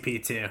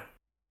ICP, too.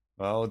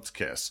 Well, it's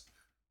Kiss.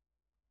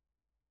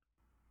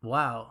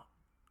 Wow.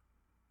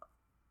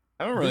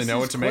 I don't really This know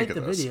is what to make quite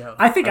of the this. video.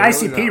 I think I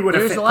really ICP don't. would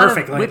have There's fit a lot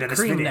perfectly of into whipped this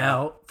cream video.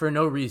 now for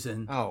no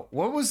reason. Oh,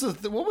 what was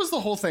the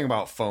whole thing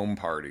about foam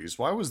parties?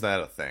 Why was that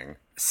a thing?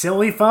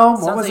 Silly foam. What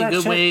Sounds was like a that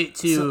good shit? way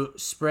to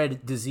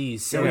spread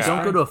disease. So Yeah.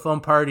 don't go to a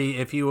foam party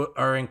if you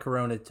are in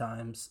Corona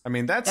times. I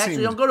mean, that Actually,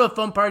 seemed don't go to a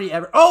foam party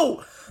ever.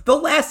 Oh, the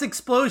last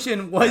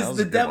explosion was, that was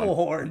the a good devil one.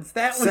 horns.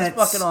 That was That's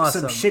fucking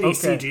awesome. Some shitty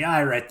Okay.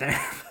 CGI right there.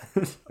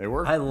 they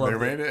were. I loved They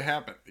it. made it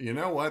happen. You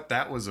know what?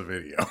 That was a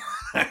video.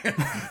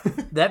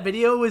 That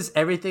video was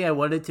everything I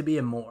wanted to be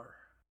and more.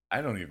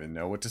 I don't even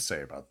know what to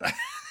say about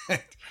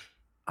that.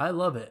 I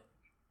love it.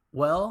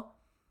 Well,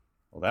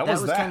 Well, that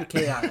was kind of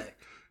chaotic.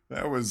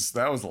 that was a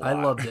lot. I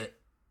loved it.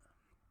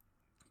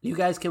 You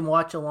guys can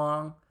watch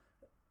along.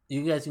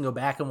 You guys can go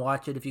back and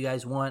watch it if you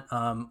guys want.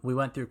 We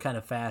went through kind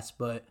of fast,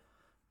 but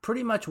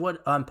pretty much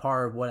what on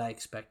par of what I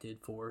expected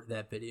for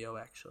that video,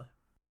 actually.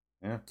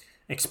 Yeah.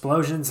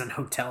 Explosions and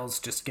hotels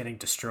just getting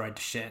destroyed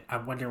to shit. I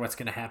wonder what's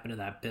going to happen to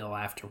that bill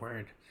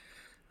afterward.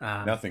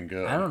 Nothing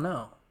good. I don't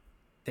know.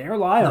 They're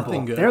liable.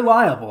 Nothing good. They're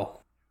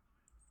liable.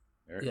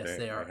 Yes,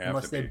 they are, have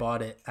unless to they be.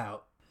 bought it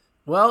out.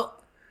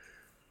 Well,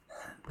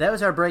 that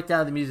was our breakdown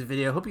of the music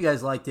video. Hope you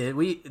guys liked it.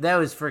 That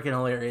was freaking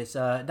hilarious.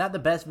 Not the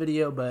best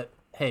video, but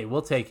hey,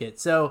 we'll take it.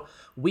 So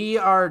we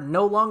are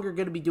no longer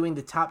going to be doing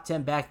the top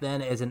 10 back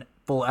then as a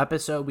full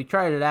episode. We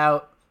tried it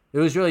out. It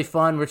was really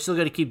fun. We're still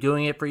going to keep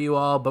doing it for you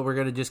all, but we're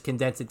going to just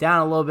condense it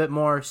down a little bit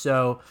more.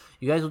 So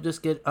you guys will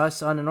just get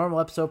us on a normal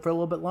episode for a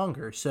little bit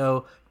longer.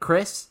 So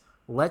Chris,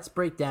 let's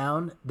break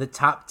down the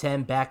top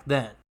 10 back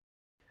then.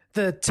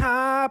 The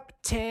top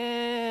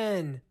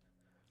 10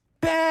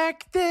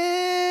 back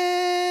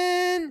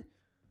then.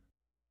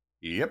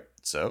 Yep.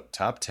 So,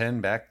 top 10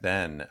 back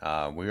then.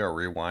 We are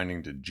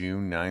rewinding to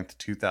June 9th,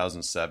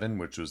 2007,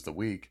 which was the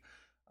week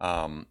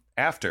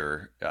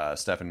after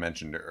Stefan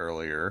mentioned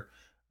earlier,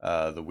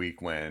 the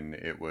week when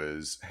it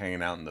was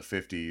hanging out in the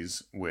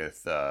 50s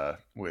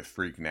with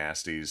Freak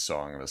Nasty's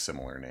song of a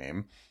similar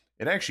name.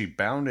 It actually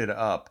bounded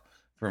up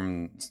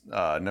from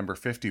number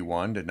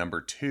 51 to number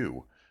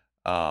 2.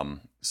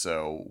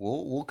 So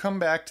we'll come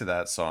back to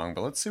that song,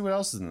 but let's see what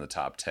else is in the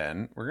top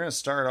 10. We're going to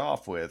start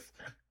off with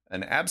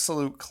an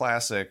absolute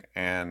classic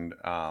and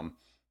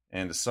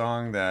a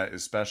song that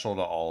is special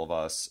to all of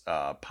us.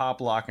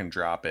 Pop, Lock, and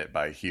Drop It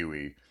by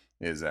Huey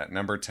is at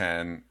number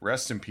 10.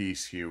 Rest in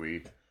peace,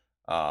 Huey.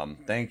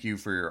 Thank you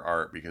for your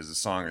art, because the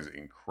song is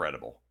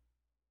incredible.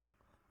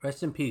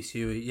 Rest in peace,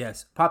 Huey.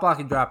 Yes. Pop, Lock,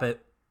 and Drop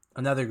It.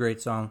 Another great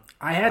song.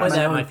 I had Play my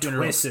that at own my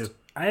funeral, twist. too.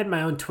 I had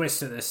my own twist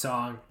to this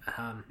song.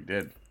 You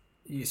did.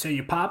 So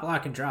you pop,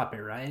 lock, and drop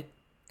it, right?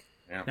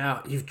 Yeah.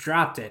 Now you've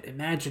dropped it.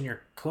 Imagine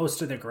you're close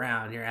to the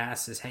ground. Your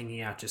ass is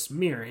hanging out just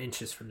mere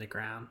inches from the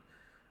ground.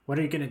 What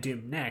are you gonna do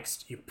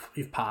next?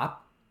 You've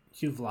popped,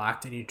 you've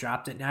locked, and you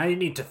dropped it. Now you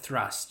need to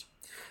thrust.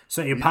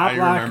 So you pop, I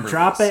lock, remember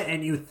drop this. it,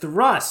 and you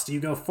thrust. You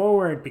go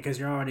forward because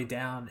you're already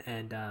down,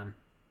 and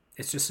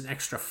it's just an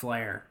extra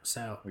flair.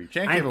 So Well, you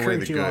can't I give away the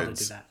encourage you all to do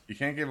goods. that. You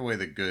can't give away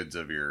the goods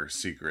of your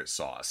secret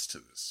sauce to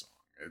this song.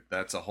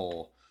 That's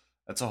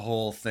a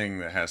whole thing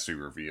that has to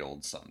be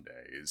revealed someday.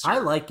 I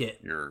like it.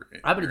 I'm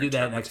going to your do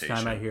that next time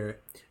I interpretation. hear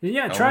it.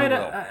 Yeah, Oh, try we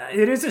it.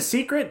 will. It is a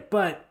secret,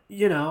 but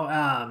don't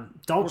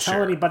tell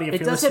share. anybody if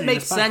It you're doesn't listening to make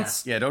this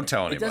sense. podcast. Yeah, don't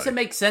tell It anybody. doesn't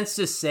make sense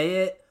to say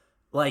it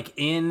like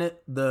in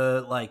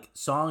the like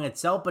song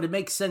itself, but it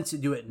makes sense to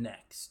do it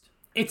next.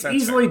 It's That's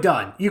easily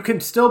done. You can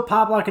still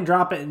pop, lock, and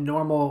drop it in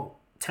normal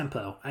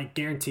tempo. I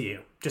guarantee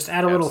you. Just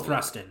add a little Absolutely.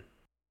 thrust in.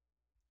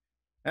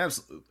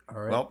 Absolutely.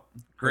 All right. Well, Heard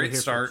it great here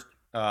start.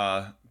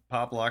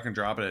 Pop, Lock, and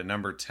Drop It at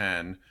number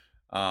 10.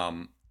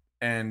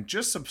 And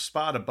just a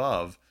spot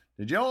above,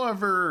 did y'all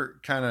ever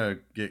kind of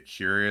get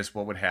curious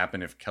what would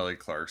happen if Kelly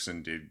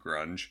Clarkson did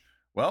grunge?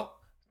 Well,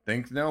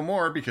 think no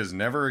more, because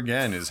Never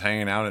Again is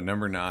hanging out at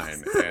number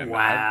 9. And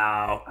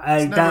Wow.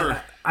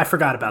 never- I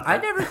forgot about I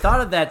that. never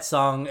thought of that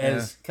song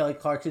as Kelly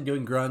Clarkson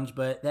doing grunge,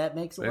 but that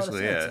makes a lot of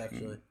basically sense, it.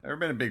 actually. Never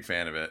been a big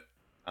fan of it,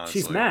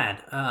 honestly. She's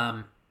mad.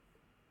 Yeah.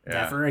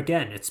 Never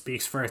Again. It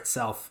speaks for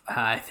itself.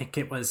 I think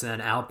it was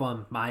an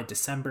album, My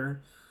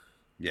December.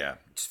 Yeah.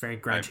 It's very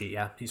grungy.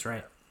 Yeah, he's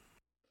right.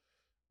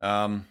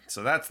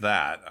 So that's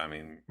that. I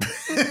mean,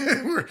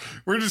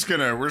 we're just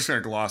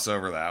gonna gloss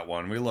over that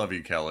one. We love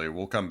you, Kelly.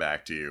 We'll come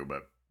back to you,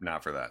 but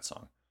not for that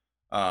song.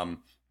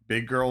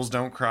 Big Girls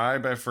Don't Cry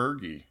by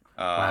Fergie.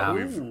 Wow.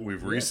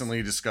 We've Yes.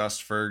 recently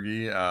discussed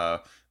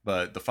Fergie,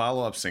 but the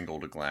follow-up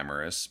single to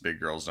Glamorous, Big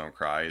Girls Don't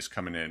Cry, is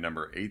coming in at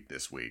number 8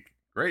 this week.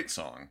 Great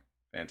song.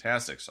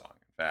 Fantastic song.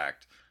 In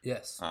fact,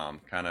 Yes.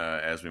 kind of,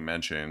 as we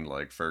mentioned,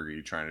 like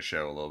Fergie trying to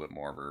show a little bit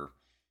more of her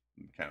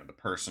kind of the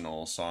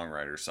personal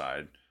songwriter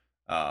side.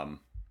 I'm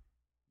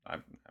a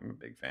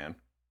big fan.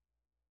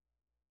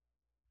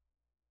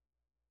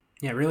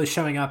 Yeah, really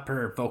showing up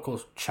her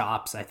vocal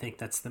chops. I think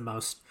that's the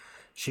most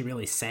she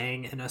really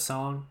sang in a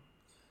song.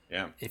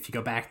 Yeah. If you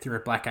go back through her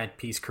Black Eyed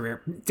Peas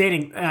career,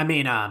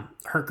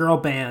 her girl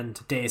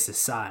band days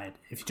aside,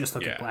 if you just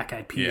look at Black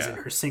Eyed Peas and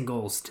her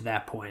singles to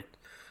that point.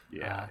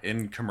 Yeah,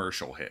 in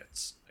commercial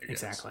hits. I guess.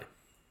 Exactly.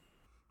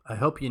 I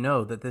hope you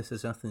know that this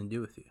has nothing to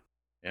do with you.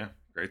 Yeah,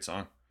 great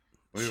song.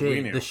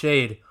 Shade, knew.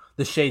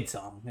 the shade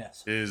song.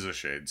 Yes, It is a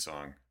Shade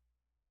song.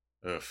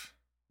 Ugh.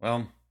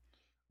 Well,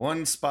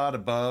 one spot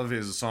above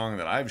is a song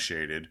that I've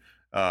shaded.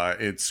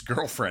 It's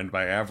 "Girlfriend"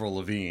 by Avril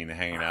Lavigne,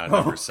 hanging out at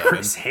number 7.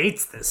 Chris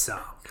hates this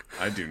song.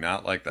 I do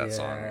not like that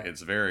song.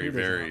 It's very, Who does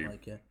not very.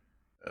 like it?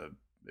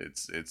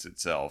 It's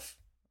itself.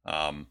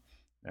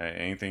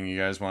 Anything you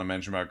guys want to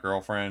mention about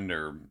 "Girlfriend,"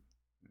 or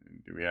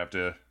do we have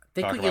to? I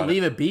think talk we about can it?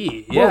 leave it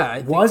be. Well, Yeah. I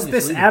think was we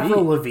just this leave it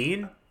Avril be.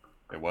 Lavigne?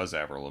 It was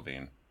Avril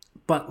Lavigne.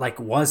 But like,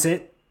 was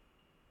it?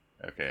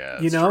 Okay, yeah,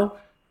 You that's know?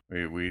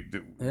 true.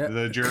 Yeah.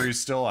 The jury's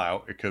still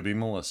out. It could be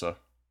Melissa.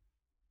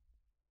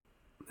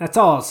 That's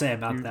all I'll say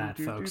about that,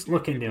 folks.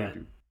 Look into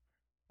it.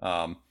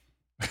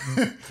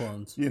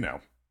 Clones. You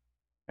know.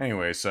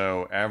 Anyway,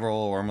 so Avril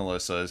or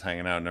Melissa is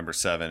hanging out at number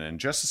 7, and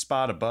just a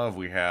spot above,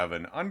 we have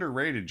an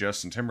underrated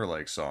Justin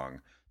Timberlake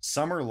song,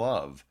 "Summer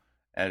Love,"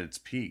 at its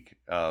peak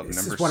of This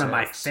number is one 6. of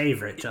my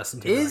favorite Justin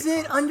Timberlake Is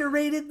it songs.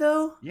 underrated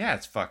though? Yeah,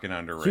 it's fucking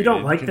underrated. You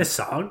don't like Can- this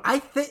song? I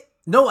think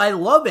no, I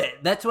love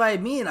it. That's what I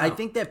mean. I Oh.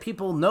 think that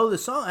people know the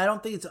song.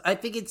 I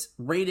think it's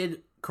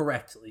rated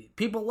correctly.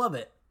 People love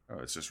it. Oh,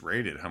 it's just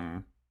rated.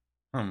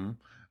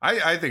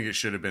 I think it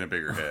should have been a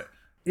bigger hit.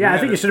 Yeah, I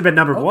think it should have been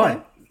number Okay.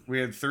 one. We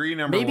had 3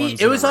 number Maybe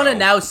ones it was in on a row.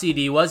 Now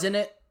CD, wasn't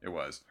it? It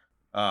was.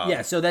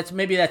 Yeah, so that's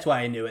why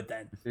I knew it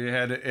then. He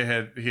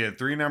had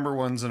 3 number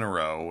ones in a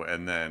row,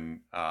 and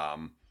then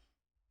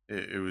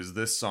it was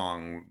this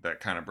song that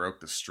kind of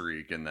broke the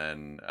streak, and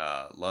then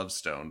 "Love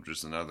Stone," which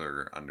is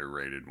another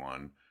underrated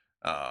one.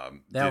 One I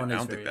is don't very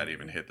think that underrated.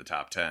 even hit the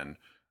top 10.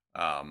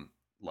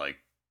 Like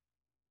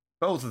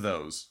both of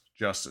those,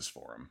 justice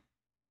for him.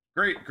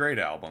 Great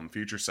album.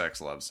 Future Sex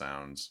Love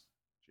Sounds.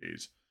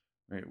 Jeez,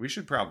 we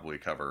should probably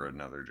cover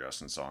another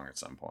Justin song at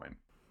some point.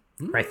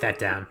 Write that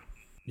down.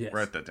 Yes.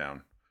 Write that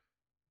down.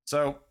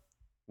 So,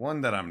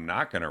 one that I'm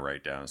not going to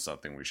write down,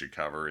 something we should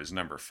cover, is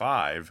number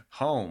 5,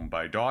 "Home"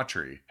 by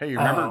Daughtry. Hey, you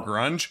remember Oh.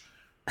 grunge?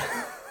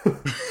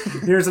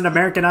 Here's an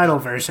American Idol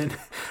version.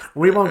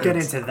 We won't get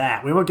into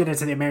that. We won't get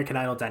into the American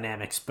Idol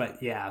dynamics,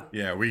 but yeah.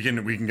 Yeah, we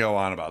can go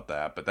on about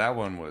that, but that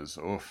one was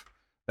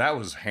that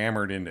was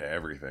hammered into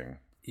everything.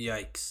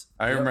 Yikes.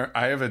 I remember.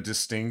 I have a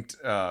distinct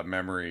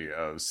memory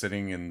of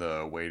sitting in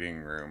the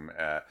waiting room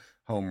at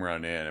Home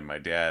Run Inn, and my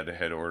dad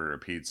had ordered a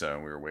pizza,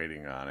 and we were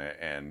waiting on it,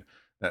 and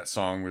that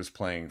song was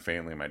playing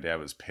faintly. My dad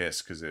was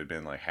pissed because it had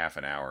been like half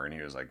an hour, and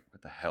he was like,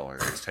 "What the hell are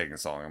these taking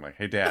so long?" I'm like,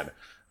 "Hey, Dad,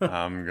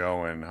 I'm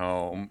going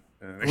home.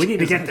 We need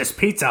to get this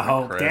pizza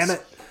home, Chris. damn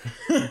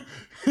it.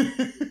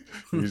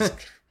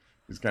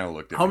 He's kind of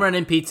looked at Home me. Run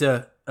Inn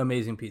Pizza,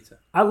 amazing pizza.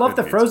 I love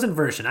the Good pizza. frozen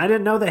version. I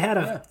didn't know they had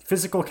a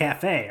physical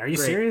cafe. Are you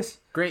Great. serious?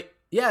 Great.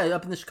 Yeah,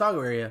 up in the Chicago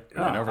area.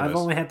 Oh, I know for I've this.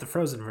 only had the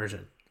frozen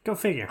version. Go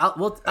figure.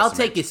 I'll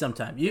take you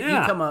sometime. You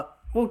Yeah. come up.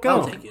 We'll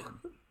go. I'll take you.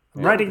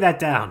 I'm writing that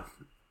down.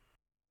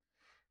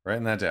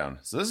 Writing that down.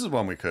 So this is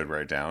one we could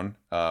write down.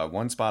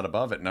 One spot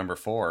above it, number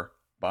 4,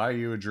 "Buy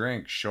You a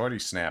Drink," "Shorty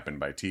Snappin'"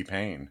 by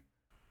T-Pain.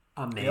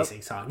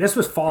 Amazing song. This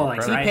was falling,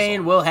 Incredible. right?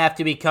 T-Pain will have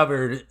to be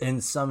covered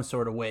in some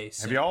sort of way.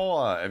 Have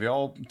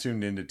y'all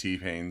tuned into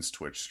T-Pain's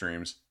Twitch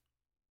streams?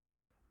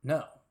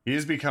 No. He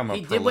has become a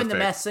He prolific. did win the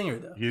Masked Singer,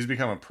 though. He's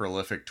become a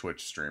prolific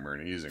Twitch streamer,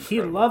 and he's He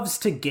incredible. loves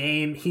to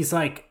game. He's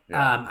like,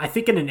 Yeah. I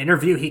think in an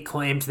interview he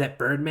claimed that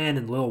Birdman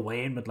and Lil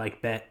Wayne would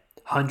like bet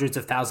hundreds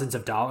of thousands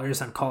of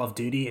dollars on Call of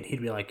Duty, and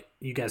he'd be like,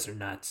 "You guys are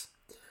nuts."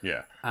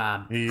 Yeah,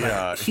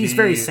 But he's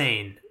very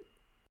sane.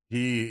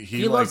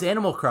 he loves like,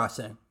 Animal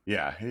Crossing.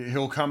 yeah.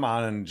 He'll come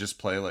on and just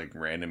play like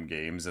random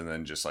games, and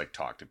then just like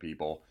talk to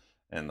people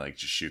and like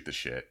just shoot the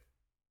shit.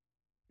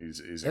 He's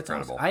That's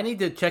incredible. awesome. I need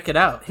to check it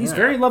out. He's Yeah.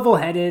 very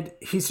level-headed.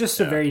 He's just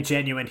a Yeah. very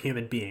genuine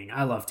human being.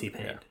 I love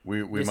T-Pain. Yeah,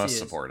 we Yes, must he is.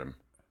 support him.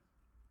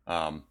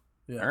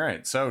 Yeah. All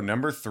right, so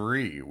number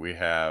 3 we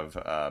have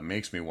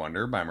 "Makes Me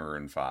Wonder" by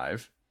Maroon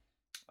 5.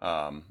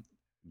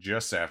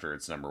 Just after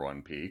its number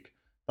 1 peak.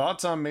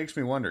 Thoughts on "Makes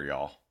Me Wonder,"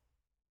 y'all?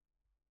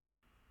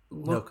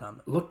 No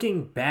comment.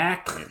 Looking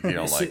back, You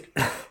don't like?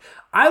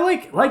 I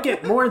like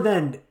it more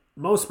than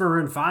most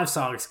Maroon 5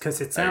 songs because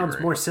it sounds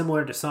agree. more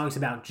similar to songs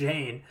about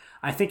Jane.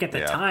 I think at the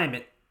Yeah. time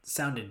it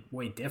sounded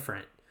way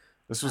different.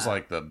 This was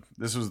like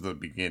this was the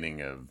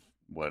beginning of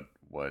what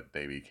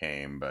they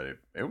became, but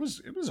it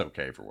was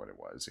okay for what it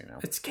was, you know.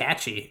 It's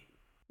catchy.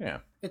 Yeah,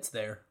 It's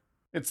there.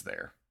 it's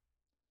there.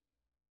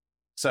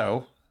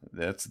 So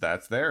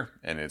that's there,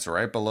 and it's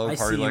right below I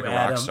 "Party see Like you, a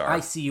Rock Adam. Star." I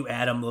see you,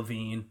 Adam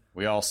Levine.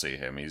 We all see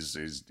him.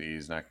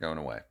 He's not going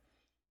away.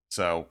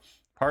 So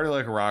 "Party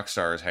Like a Rock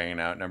Star" is hanging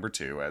out number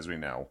 2, as we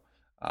know.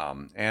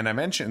 And I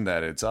mentioned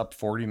that it's up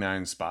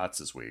 49 spots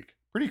this week.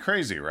 Pretty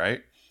crazy,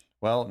 right?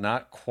 Well,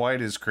 not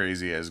quite as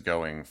crazy as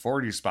going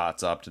 40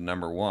 spots up to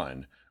number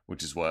 1,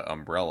 which is what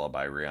 "Umbrella"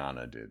 by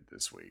Rihanna did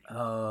this week,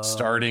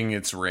 starting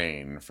its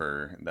reign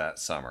for that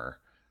summer.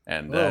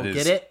 And that is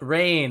get it?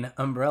 Rain,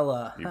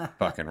 umbrella. you're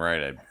fucking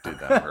right. I did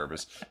that on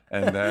purpose.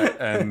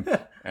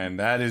 And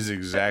that is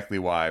exactly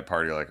why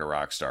 "Party Like a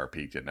Rock Star"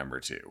 peaked at number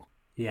 2.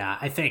 Yeah,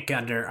 I think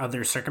under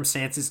other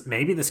circumstances,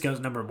 maybe this goes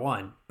number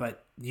 1,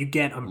 but you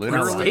get Umbrella.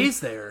 Literally. Stays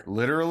there.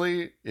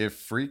 Literally, if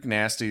Freak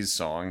Nasty's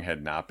song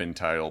had not been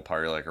titled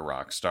 "Party Like a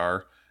Rock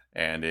Star"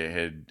 and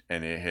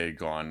it had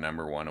gone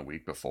number 1 a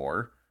week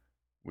before,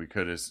 it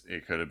could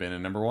have been a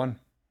number 1.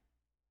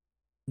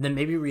 Then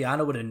maybe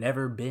Rihanna would have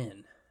never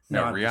been.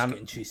 No, I'm just Rihanna-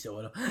 kidding, she still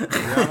would have.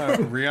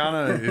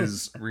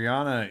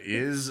 Rihanna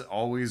is,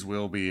 always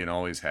will be, and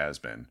always has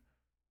been.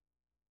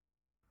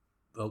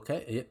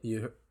 Okay,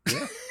 yeah.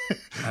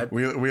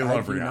 We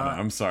love do Rihanna. not.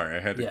 I'm sorry,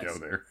 I had to Yes. go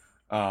there.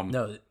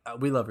 No,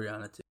 we love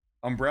Rihanna too.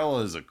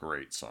 Umbrella is a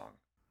great song.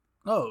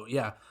 Oh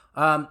yeah,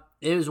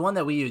 it was one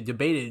that we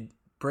debated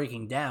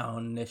breaking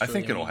down initially. I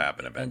think it'll We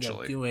happen ended up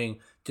eventually. doing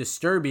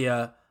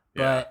Disturbia,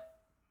 but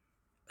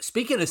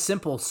speaking of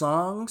simple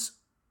songs,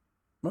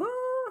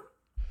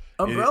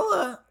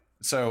 Umbrella.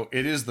 So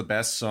it is the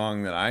best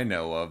song that I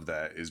know of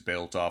that is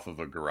built off of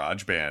a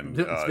garage band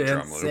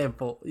drum loop.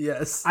 Sample,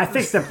 yes. I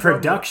think the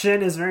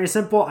production is very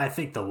simple. I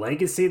think the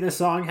legacy the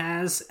song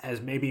has as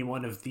maybe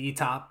one of the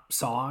top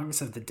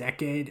songs of the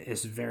decade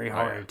is very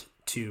hard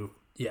to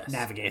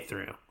navigate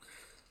through.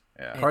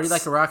 Yeah, Party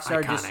Like a Rock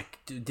Star iconic.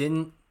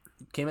 just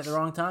came at the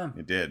wrong time.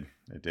 it did.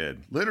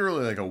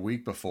 Literally like a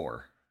week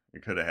before,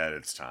 it could have had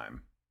its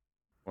time.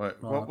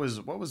 What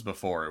was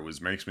before? It was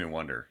Makes Me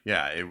Wonder.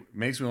 Yeah, it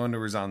Makes Me Wonder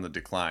was on the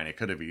decline. It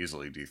could have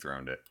easily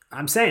dethroned it.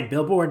 I'm saying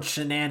Billboard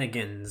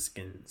shenanigans.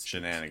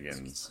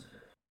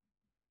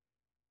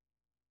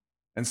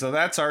 And so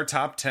that's our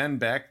top 10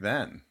 back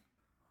then.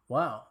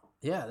 Wow.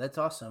 Yeah, that's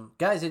awesome.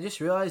 Guys, I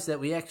just realized that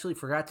we actually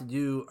forgot to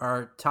do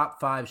our top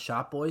 5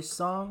 Shop Boys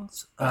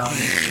songs.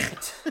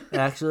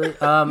 Actually,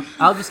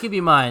 I'll just give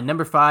you mine.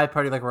 Number 5,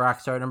 Party Like a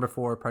Rockstar. Number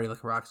 4, Party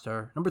Like a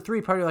Rockstar. Number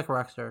 3, Party Like a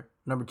Rockstar.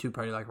 Number 2,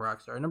 Party Like a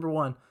Rockstar. Number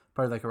 1,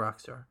 Party Like a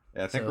Rockstar.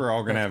 Yeah, I think we're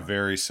all going to have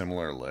very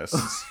similar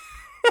lists.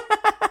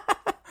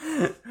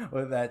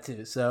 With that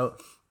too. So,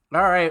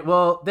 all right.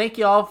 Well, thank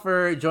you all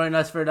for joining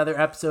us for another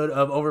episode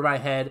of Over My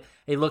Head,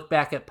 a look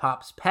back at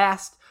pop's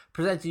past,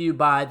 presented to you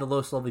by the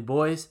Los Lovely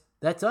Boys.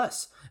 That's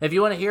us. If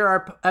you want to hear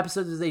our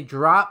episodes as they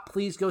drop,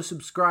 please go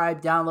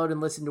subscribe, download, and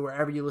listen to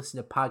wherever you listen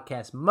to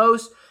podcasts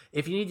most.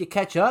 If you need to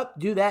catch up,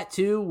 do that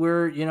too.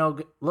 We're,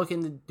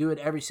 looking to do it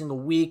every single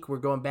week. We're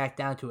going back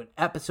down to an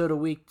episode a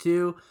week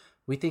too.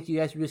 We think you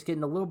guys are just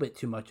getting a little bit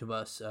too much of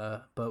us,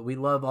 but we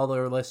love all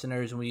our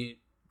listeners, and we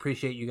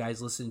appreciate you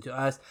guys listening to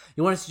us.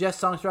 You want to suggest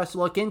songs for us to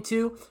look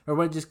into, or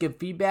want to just give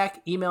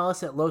feedback, email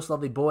us at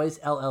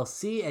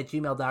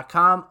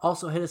loslovelyboysllc@gmail.com.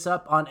 Also hit us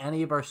up on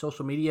any of our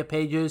social media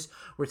pages.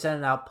 We're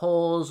sending out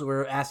polls,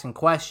 we're asking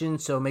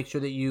questions, so make sure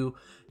that you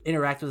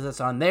interact with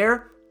us on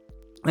there.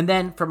 And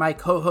then for my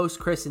co-hosts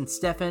Chris and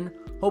Stefan,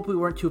 hope we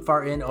weren't too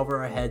far in over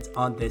our heads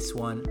on this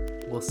one.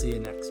 We'll see you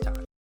next time.